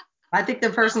 I think the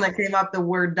person that came up the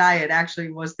word diet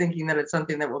actually was thinking that it's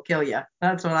something that will kill you.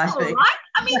 That's what I Oh, think. right?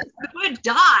 I mean, the word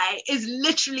die is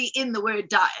literally in the word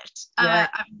diet. Yeah.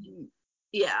 I mean,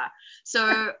 yeah.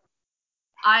 So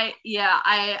I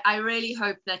really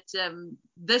hope that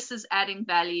this is adding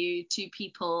value to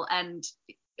people, and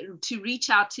to reach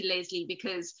out to Leslie,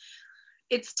 because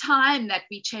it's time that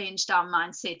we changed our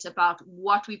mindset about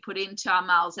what we put into our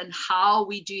mouths and how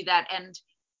we do that, and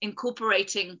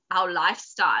incorporating our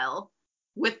lifestyle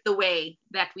with the way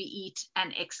that we eat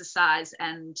and exercise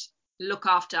and look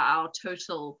after our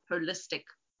total holistic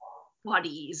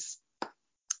bodies,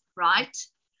 right?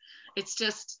 It's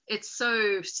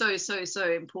so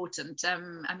important.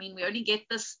 I mean, we only get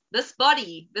this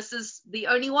body. This is the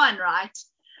only one, right?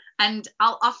 And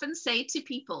I'll often say to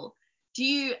people, do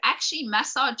you actually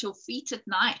massage your feet at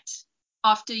night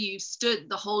after you've stood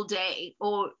the whole day?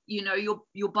 Or,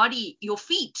 your body, your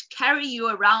feet carry you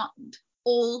around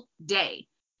all day.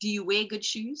 Do you wear good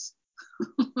shoes?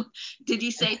 Did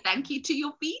you say thank you to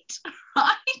your feet?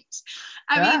 Right?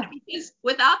 I mean, because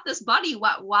without this body,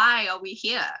 why are we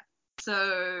here?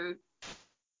 So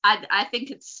I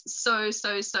think it's so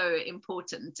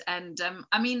important. And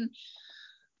I mean,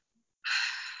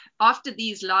 after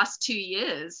these last 2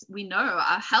 years, we know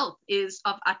our health is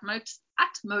of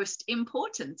utmost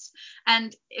importance.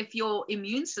 And if your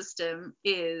immune system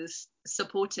is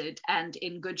supported and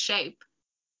in good shape,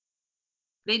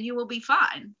 then you will be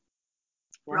fine,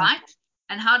 right?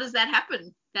 And how does that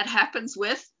happen? That happens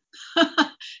with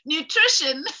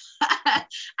nutrition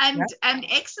and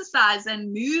exercise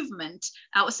and movement.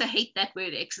 I also hate that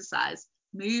word exercise.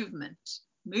 Movement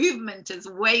is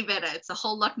way better. It's a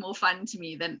whole lot more fun to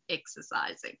me than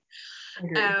exercising.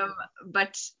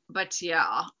 But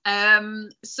yeah.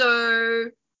 So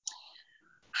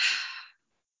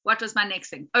what was my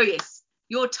next thing? Oh yes,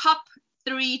 your top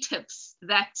 3 tips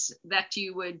that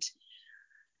you would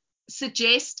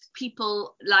suggest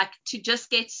people like to just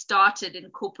get started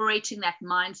incorporating that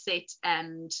mindset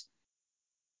and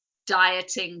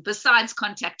dieting, besides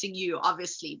contacting you,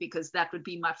 obviously, because that would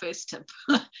be my first tip.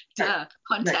 To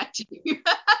contact you.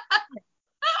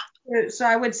 So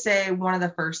I would say one of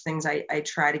the first things I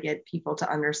try to get people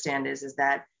to understand is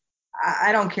that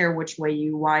I don't care which way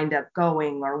you wind up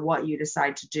going or what you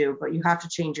decide to do, but you have to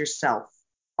change yourself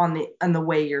on the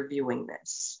way you're viewing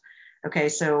this. Okay,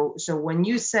 so when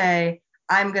you say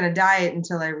I'm going to diet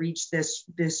until I reach this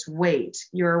weight,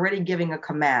 you're already giving a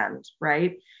command,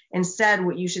 right? Instead,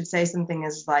 what you should say something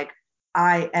is like,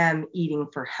 I am eating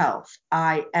for health.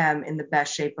 I am in the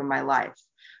best shape of my life,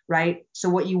 right? So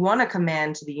what you want to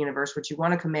command to the universe, what you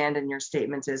want to command in your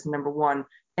statements is, number 1,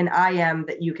 an I am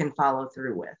that you can follow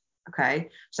through with. Okay,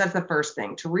 so that's the first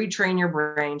thing, to retrain your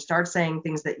brain. Start saying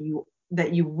things that you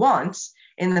want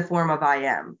in the form of I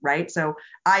am, right? So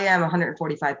I am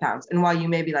 145 pounds. And while you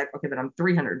may be like, okay, but I'm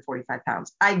 345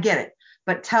 pounds, I get it.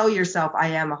 But tell yourself I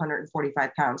am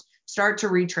 145 pounds. Start to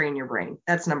retrain your brain.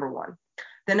 That's number 1.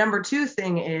 The number 2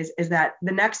 thing is that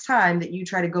the next time that you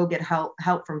try to go get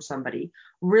help from somebody,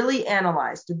 really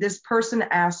analyze, did this person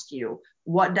ask you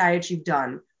what diet you've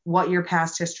done, what your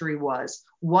past history was,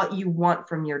 what you want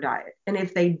from your diet? And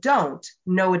if they don't,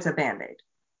 know it's a Band-Aid.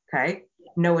 Okay?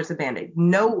 No, it's a Band-Aid.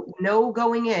 No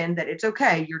going in that it's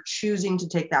okay. You're choosing to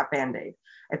take that Band-Aid.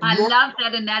 I love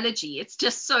that analogy. It's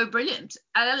just so brilliant.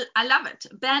 I love it.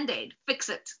 Band-Aid, fix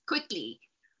it quickly,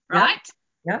 right?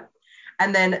 Yep.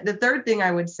 And then the third thing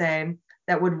I would say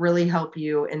that would really help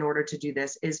you in order to do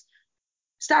this is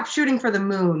stop shooting for the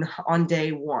moon on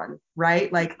day 1,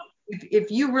 right? Like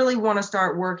if you really want to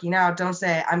start working out, don't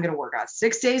say I'm going to work out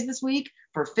 6 days this week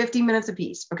for 50 minutes a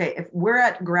piece. Okay, if we're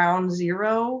at ground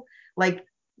zero, like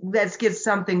let's get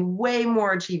something way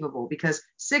more achievable, because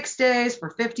 6 days for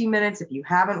 50 minutes, if you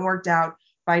haven't worked out,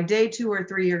 by day 2 or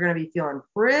 3, you're going to be feeling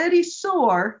pretty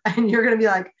sore and you're going to be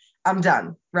like, I'm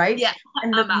done, right? Yeah,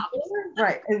 and I'm out.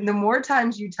 Right. And the more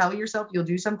times you tell yourself you'll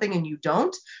do something and you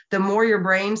don't, the more your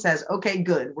brain says, okay,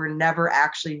 good, we're never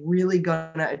actually really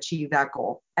going to achieve that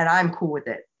goal. And I'm cool with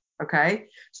it. Okay.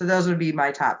 So those would be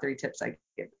my top 3 tips I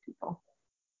give people.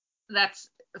 That's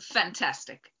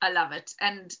fantastic. I love it.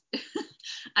 And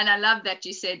I love that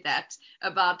you said that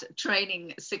about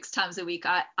training 6 times a week.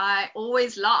 I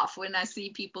always laugh when I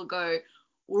see people go,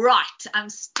 right, I'm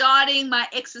starting my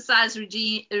exercise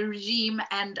regime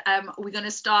and we're going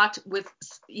to start with,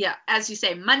 as you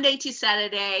say, Monday to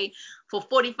Saturday for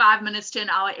 45 minutes to an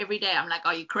hour every day. I'm like,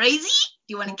 are you crazy?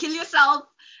 Do you want to kill yourself?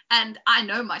 And I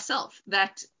know myself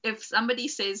that if somebody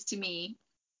says to me,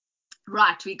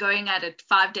 right, we're going at it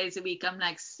 5 days a week. I'm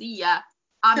like, see ya.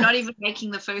 I'm not even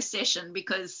making the first session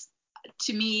because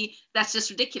to me, that's just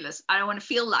ridiculous. I don't want to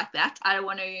feel like that. I don't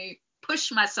want to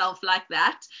push myself like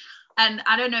that. And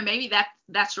I don't know, maybe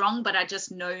that's wrong, but I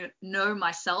just know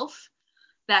myself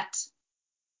that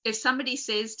if somebody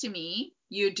says to me,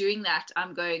 you're doing that,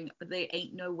 I'm going, there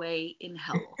ain't no way in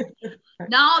hell.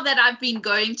 Now that I've been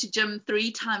going to gym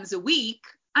 3 times a week,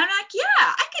 I'm like, yeah,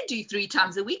 I can do 3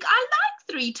 times a week. I like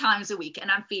 3 times a week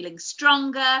and I'm feeling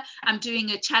stronger. I'm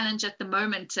doing a challenge at the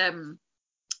moment,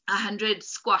 100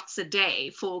 squats a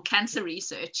day for cancer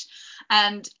research.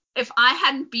 And if I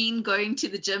hadn't been going to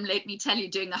the gym, let me tell you,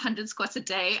 doing 100 squats a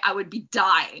day, I would be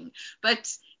dying.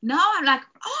 But now I'm like,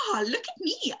 oh, look at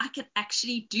me. I can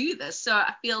actually do this. So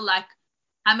I feel like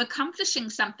I'm accomplishing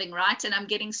something, right? And I'm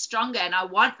getting stronger and I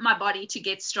want my body to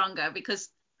get stronger because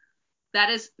that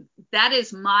is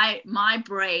my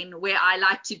brain where I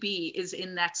like to be, is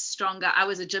in that stronger. I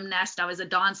was a gymnast. I was a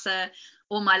dancer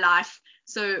all my life.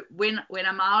 So when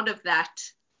I'm out of that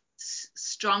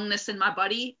strongness in my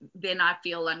body, then I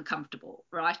feel uncomfortable,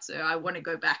 right? So I want to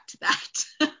go back to that,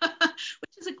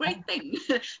 which is a great thing.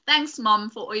 Thanks, Mom,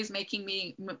 for always making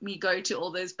me go to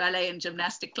all those ballet and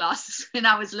gymnastic classes when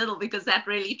I was little, because that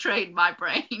really trained my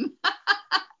brain.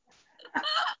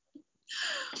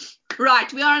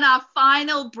 Right, we are on our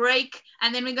final break,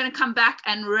 and then we're going to come back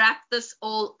and wrap this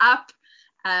all up.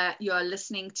 You are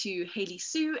listening to Hayley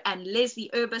Sue and Leslie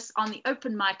Urbis on the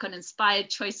Open Mic on Inspired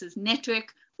Choices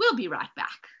Network. We'll be right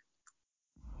back.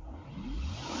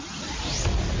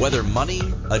 Whether money,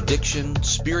 addiction,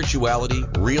 spirituality,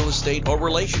 real estate, or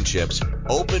relationships,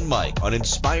 Open Mic on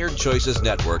Inspired Choices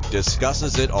Network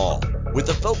discusses it all, with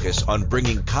a focus on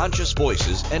bringing conscious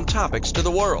voices and topics to the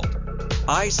world.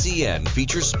 ICN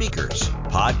features speakers,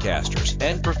 podcasters,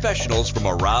 and professionals from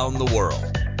around the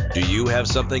world. Do you have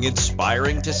something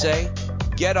inspiring to say?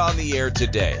 Get on the air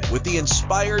today with the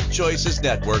Inspired Choices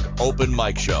Network Open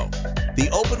Mic Show. The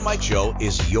Open Mic Show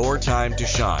is your time to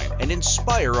shine and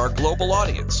inspire our global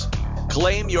audience.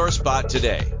 Claim your spot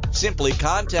today. Simply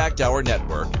contact our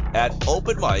network at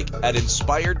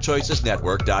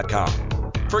openmic@inspiredchoicesnetwork.com.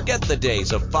 Forget the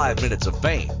days of 5 minutes of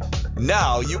fame.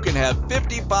 Now you can have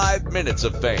 55 minutes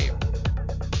of fame.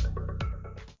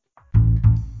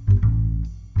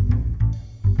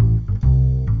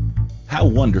 How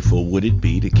wonderful would it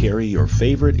be to carry your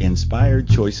favorite Inspired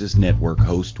Choices Network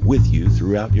host with you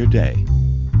throughout your day?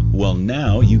 Well,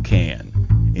 now you can.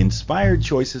 Inspired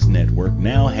Choices Network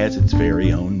now has its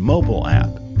very own mobile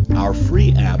app. Our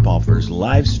free app offers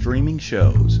live streaming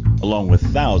shows, along with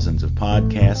thousands of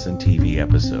podcasts and TV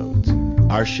episodes.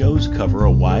 Our shows cover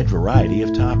a wide variety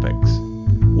of topics.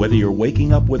 Whether you're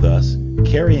waking up with us,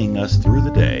 carrying us through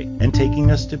the day, and taking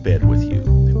us to bed with you,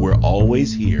 we're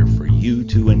always here for you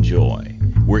to enjoy.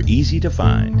 We're easy to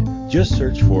find. Just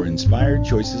search for Inspired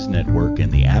Choices Network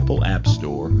in the Apple App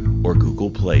Store or Google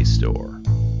Play Store.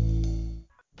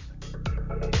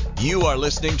 You are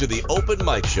listening to the Open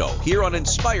Mic Show here on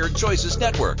Inspired Choices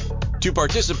Network. To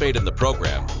participate in the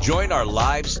program, join our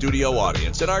live studio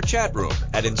audience in our chat room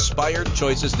at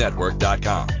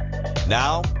inspiredchoicesnetwork.com.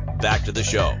 Now, back to the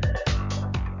show.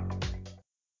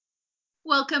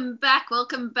 Welcome back.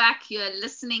 You're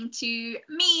listening to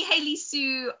me, Hayley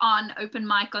Sue, on Open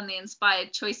Mic on the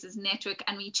Inspired Choices Network,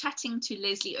 and we're chatting to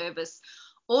Leslie Urbis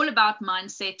all about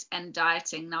mindset and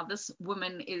dieting. Now, this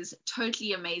woman is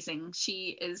totally amazing.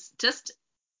 She is just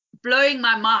blowing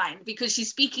my mind because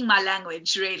she's speaking my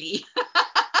language, really.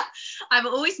 I've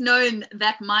always known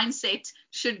that mindset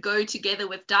should go together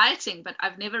with dieting, but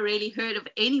I've never really heard of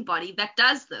anybody that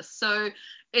does this. So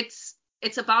it's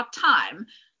about time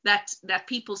that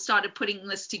people started putting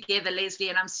this together, Leslie,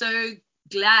 and I'm so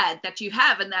glad that you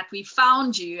have and that we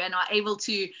found you and are able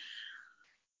to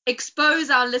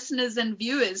expose our listeners and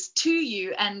viewers to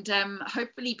you, and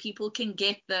hopefully people can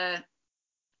get the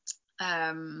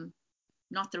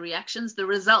not the reactions, the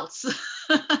results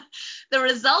the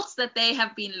results that they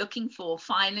have been looking for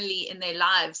finally in their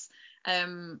lives,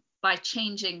 by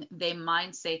changing their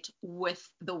mindset with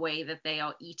the way that they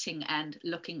are eating and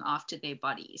looking after their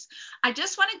bodies. I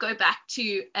just want to go back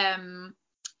to a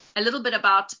little bit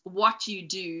about what you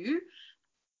do.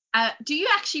 Do you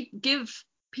actually give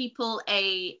people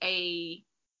a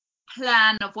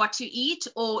plan of what to eat,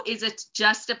 or is it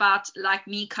just about like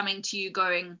me coming to you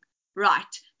going,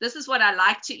 right, this is what I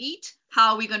like to eat,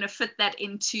 how are we going to fit that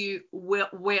into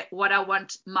what I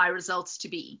want my results to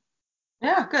be?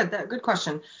 Yeah, good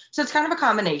question. So it's kind of a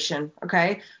combination,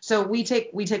 okay? So we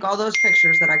take all those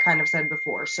pictures that I kind of said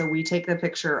before. So we take the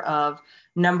picture of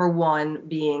number one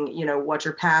being, what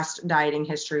your past dieting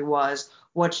history was,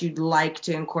 what you'd like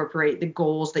to incorporate, the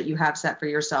goals that you have set for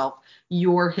yourself,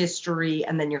 your history,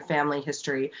 and then your family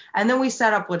history. And then we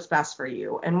set up what's best for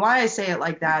you. And why I say it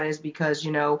like that is because,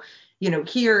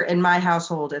 here in my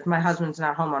household, if my husband's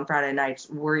not home on Friday nights,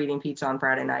 we're eating pizza on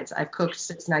Friday nights. I've cooked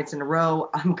 6 nights in a row.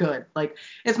 I'm good. Like,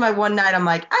 it's my one night I'm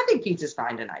like, I think pizza's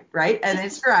fine tonight, right? And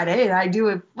it's Friday, and I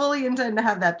do fully intend to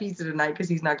have that pizza tonight because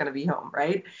he's not going to be home,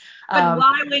 right? But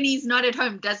why, when he's not at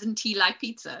home, doesn't he like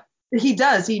pizza? He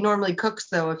does. He normally cooks,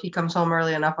 though. If he comes home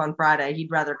early enough on Friday, he'd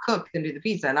rather cook than do the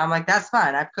pizza. And I'm like, that's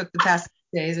fine. I've cooked the past 6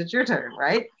 days. It's your turn,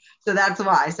 right? So that's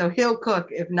why. So he'll cook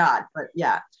if not. But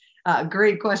yeah,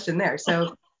 great question there.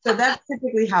 So that's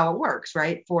typically how it works,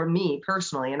 right? For me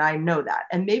personally, and I know that.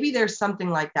 And maybe there's something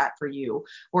like that for you,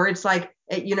 where it's like,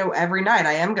 every night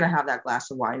I am going to have that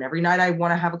glass of wine. Every night I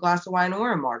want to have a glass of wine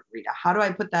or a margarita. How do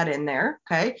I put that in there?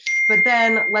 Okay. But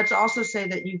then let's also say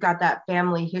that you've got that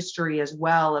family history as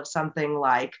well of something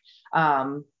like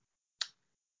high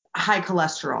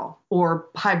cholesterol or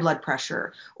high blood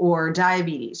pressure or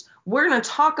diabetes. We're going to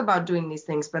talk about doing these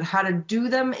things, but how to do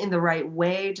them in the right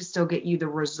way to still get you the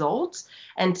results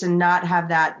and to not have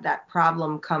that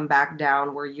problem come back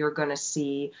down where you're going to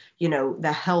see,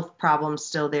 the health problems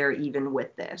still there even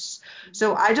with this.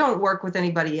 So I don't work with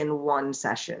anybody in one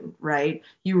session, right?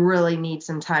 You really need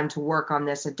some time to work on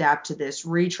this, adapt to this,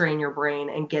 retrain your brain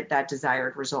and get that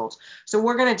desired result. So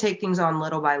we're going to take things on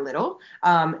little by little.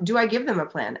 Do I give them a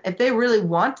plan? If they really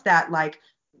want that, like,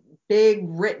 big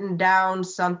written down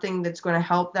something that's going to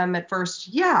help them at first,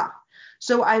 yeah.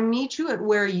 So I meet you at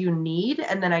where you need,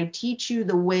 and then I teach you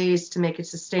the ways to make it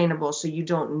sustainable so you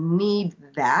don't need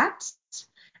that.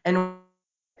 And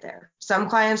there. Some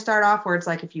clients start off where it's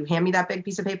like, if you hand me that big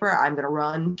piece of paper, I'm going to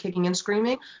run kicking and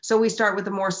screaming. So we start with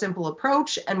a more simple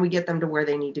approach and we get them to where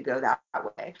they need to go that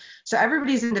way. So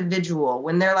everybody's individual.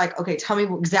 When they're like, okay, tell me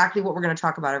exactly what we're going to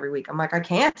talk about every week. I'm like, I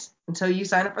can't until you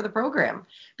sign up for the program,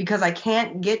 because I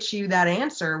can't get you that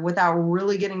answer without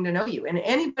really getting to know you. And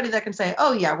anybody that can say,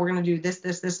 oh yeah, we're going to do this,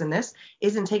 this, this, and this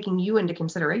isn't taking you into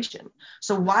consideration.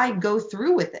 So why go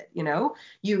through with it?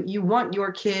 You want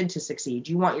your kid to succeed.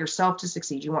 You want yourself to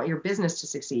succeed. You want your business to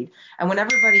succeed. And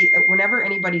whenever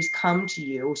anybody's come to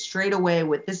you straight away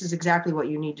with, this is exactly what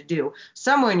you need to do,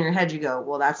 somewhere in your head you go,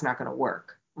 well, that's not going to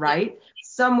work, right?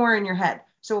 Somewhere in your head.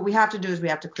 So what we have to do is we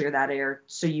have to clear that air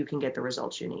so you can get the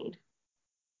results you need.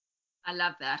 I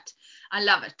love that. I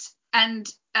love it.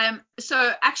 And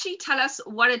so actually tell us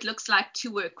what it looks like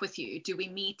to work with you. Do we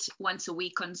meet once a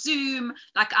week on Zoom?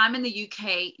 Like, I'm in the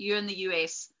UK, you're in the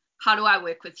US. How do I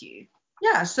work with you?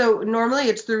 Yeah, so normally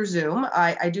it's through Zoom.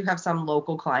 I do have some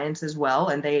local clients as well,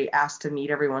 and they ask to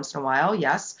meet every once in a while,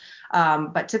 yes.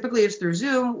 But typically it's through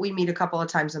Zoom. We meet a couple of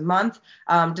times a month,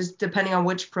 just depending on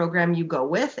which program you go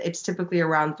with. It's typically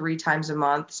around 3 times a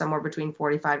month, somewhere between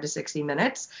 45 to 60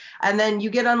 minutes. And then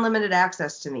you get unlimited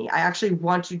access to me. I actually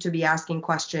want you to be asking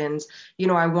questions.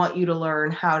 I want you to learn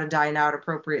how to dine out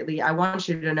appropriately. I want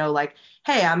you to know, like,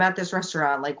 hey, I'm at this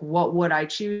restaurant, like, what would I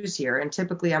choose here? And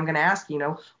typically I'm going to ask,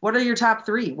 what are your top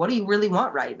 3? What do you really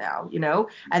want right now?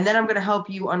 And then I'm going to help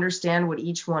you understand what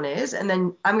each one is. And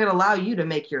then I'm going to allow you to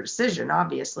make your decision,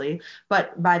 obviously.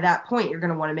 But by that point, you're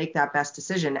going to want to make that best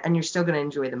decision, and you're still going to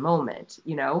enjoy the moment,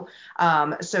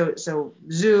 So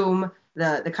Zoom,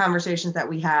 the conversations that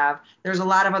we have, there's a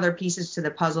lot of other pieces to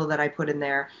the puzzle that I put in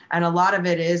there. And a lot of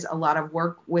it is a lot of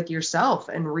work with yourself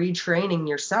and retraining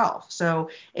yourself. So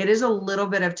it is a little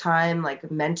bit of time,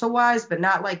 like, mental wise, but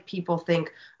not like people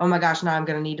think, oh my gosh, now I'm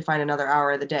going to need to find another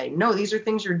hour of the day. No, these are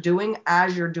things you're doing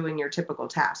as you're doing your typical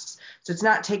tasks. So it's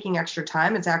not taking extra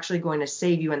time. It's actually going to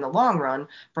save you in the long run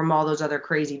from all those other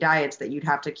crazy diets that you'd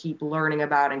have to keep learning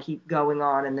about and keep going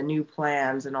on, and the new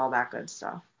plans and all that good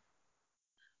stuff.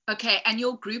 Okay, and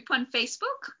your group on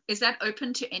Facebook, is that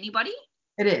open to anybody?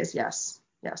 It is, yes.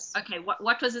 Okay,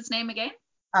 what was its name again?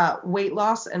 Weight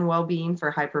Loss and Wellbeing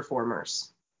for High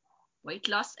Performers. Weight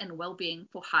Loss and Wellbeing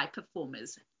for High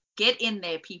Performers. Get in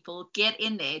there, people. Get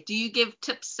in there. Do you give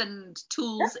tips and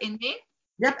tools in there?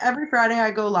 Yep. Every Friday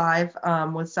I go live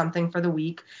with something for the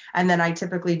week. And then I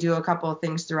typically do a couple of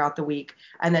things throughout the week.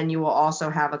 And then you will also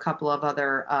have a couple of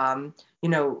other,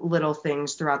 little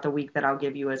things throughout the week that I'll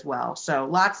give you as well. So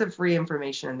lots of free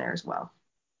information in there as well.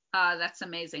 That's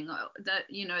amazing.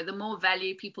 The more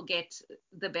value people get,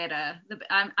 the better.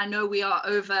 I know we are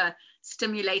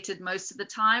overstimulated most of the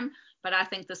time, but I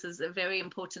think this is a very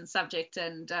important subject,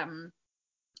 and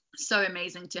so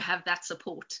amazing to have that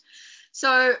support.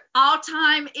 So our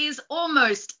time is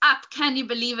almost up. Can you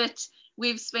believe it?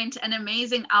 We've spent an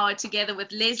amazing hour together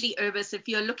with Leslie Urbis. If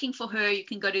you're looking for her, you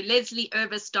can go to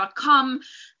leslieUrbis.com,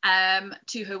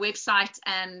 to her website,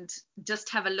 and just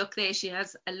have a look there. She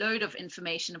has a load of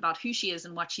information about who she is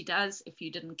and what she does, if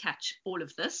you didn't catch all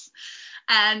of this.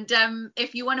 And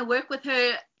if you want to work with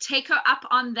her, take her up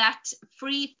on that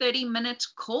free 30-minute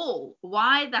call.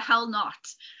 Why the hell not?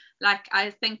 Like, I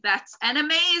think that's an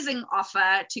amazing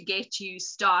offer to get you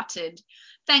started.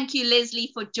 Thank you,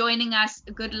 Leslie, for joining us.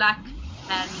 Good luck,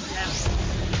 and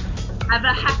have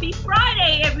a happy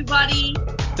Friday, everybody.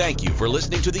 Thank you for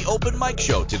listening to the Open Mic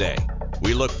Show today.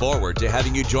 We look forward to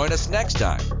having you join us next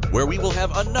time, where we will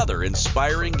have another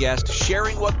inspiring guest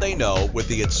sharing what they know with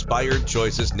the Inspired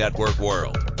Choices Network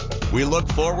world. We look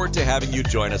forward to having you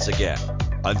join us again.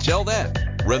 Until then,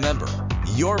 remember,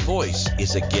 your voice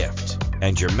is a gift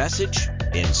and your message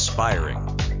inspiring.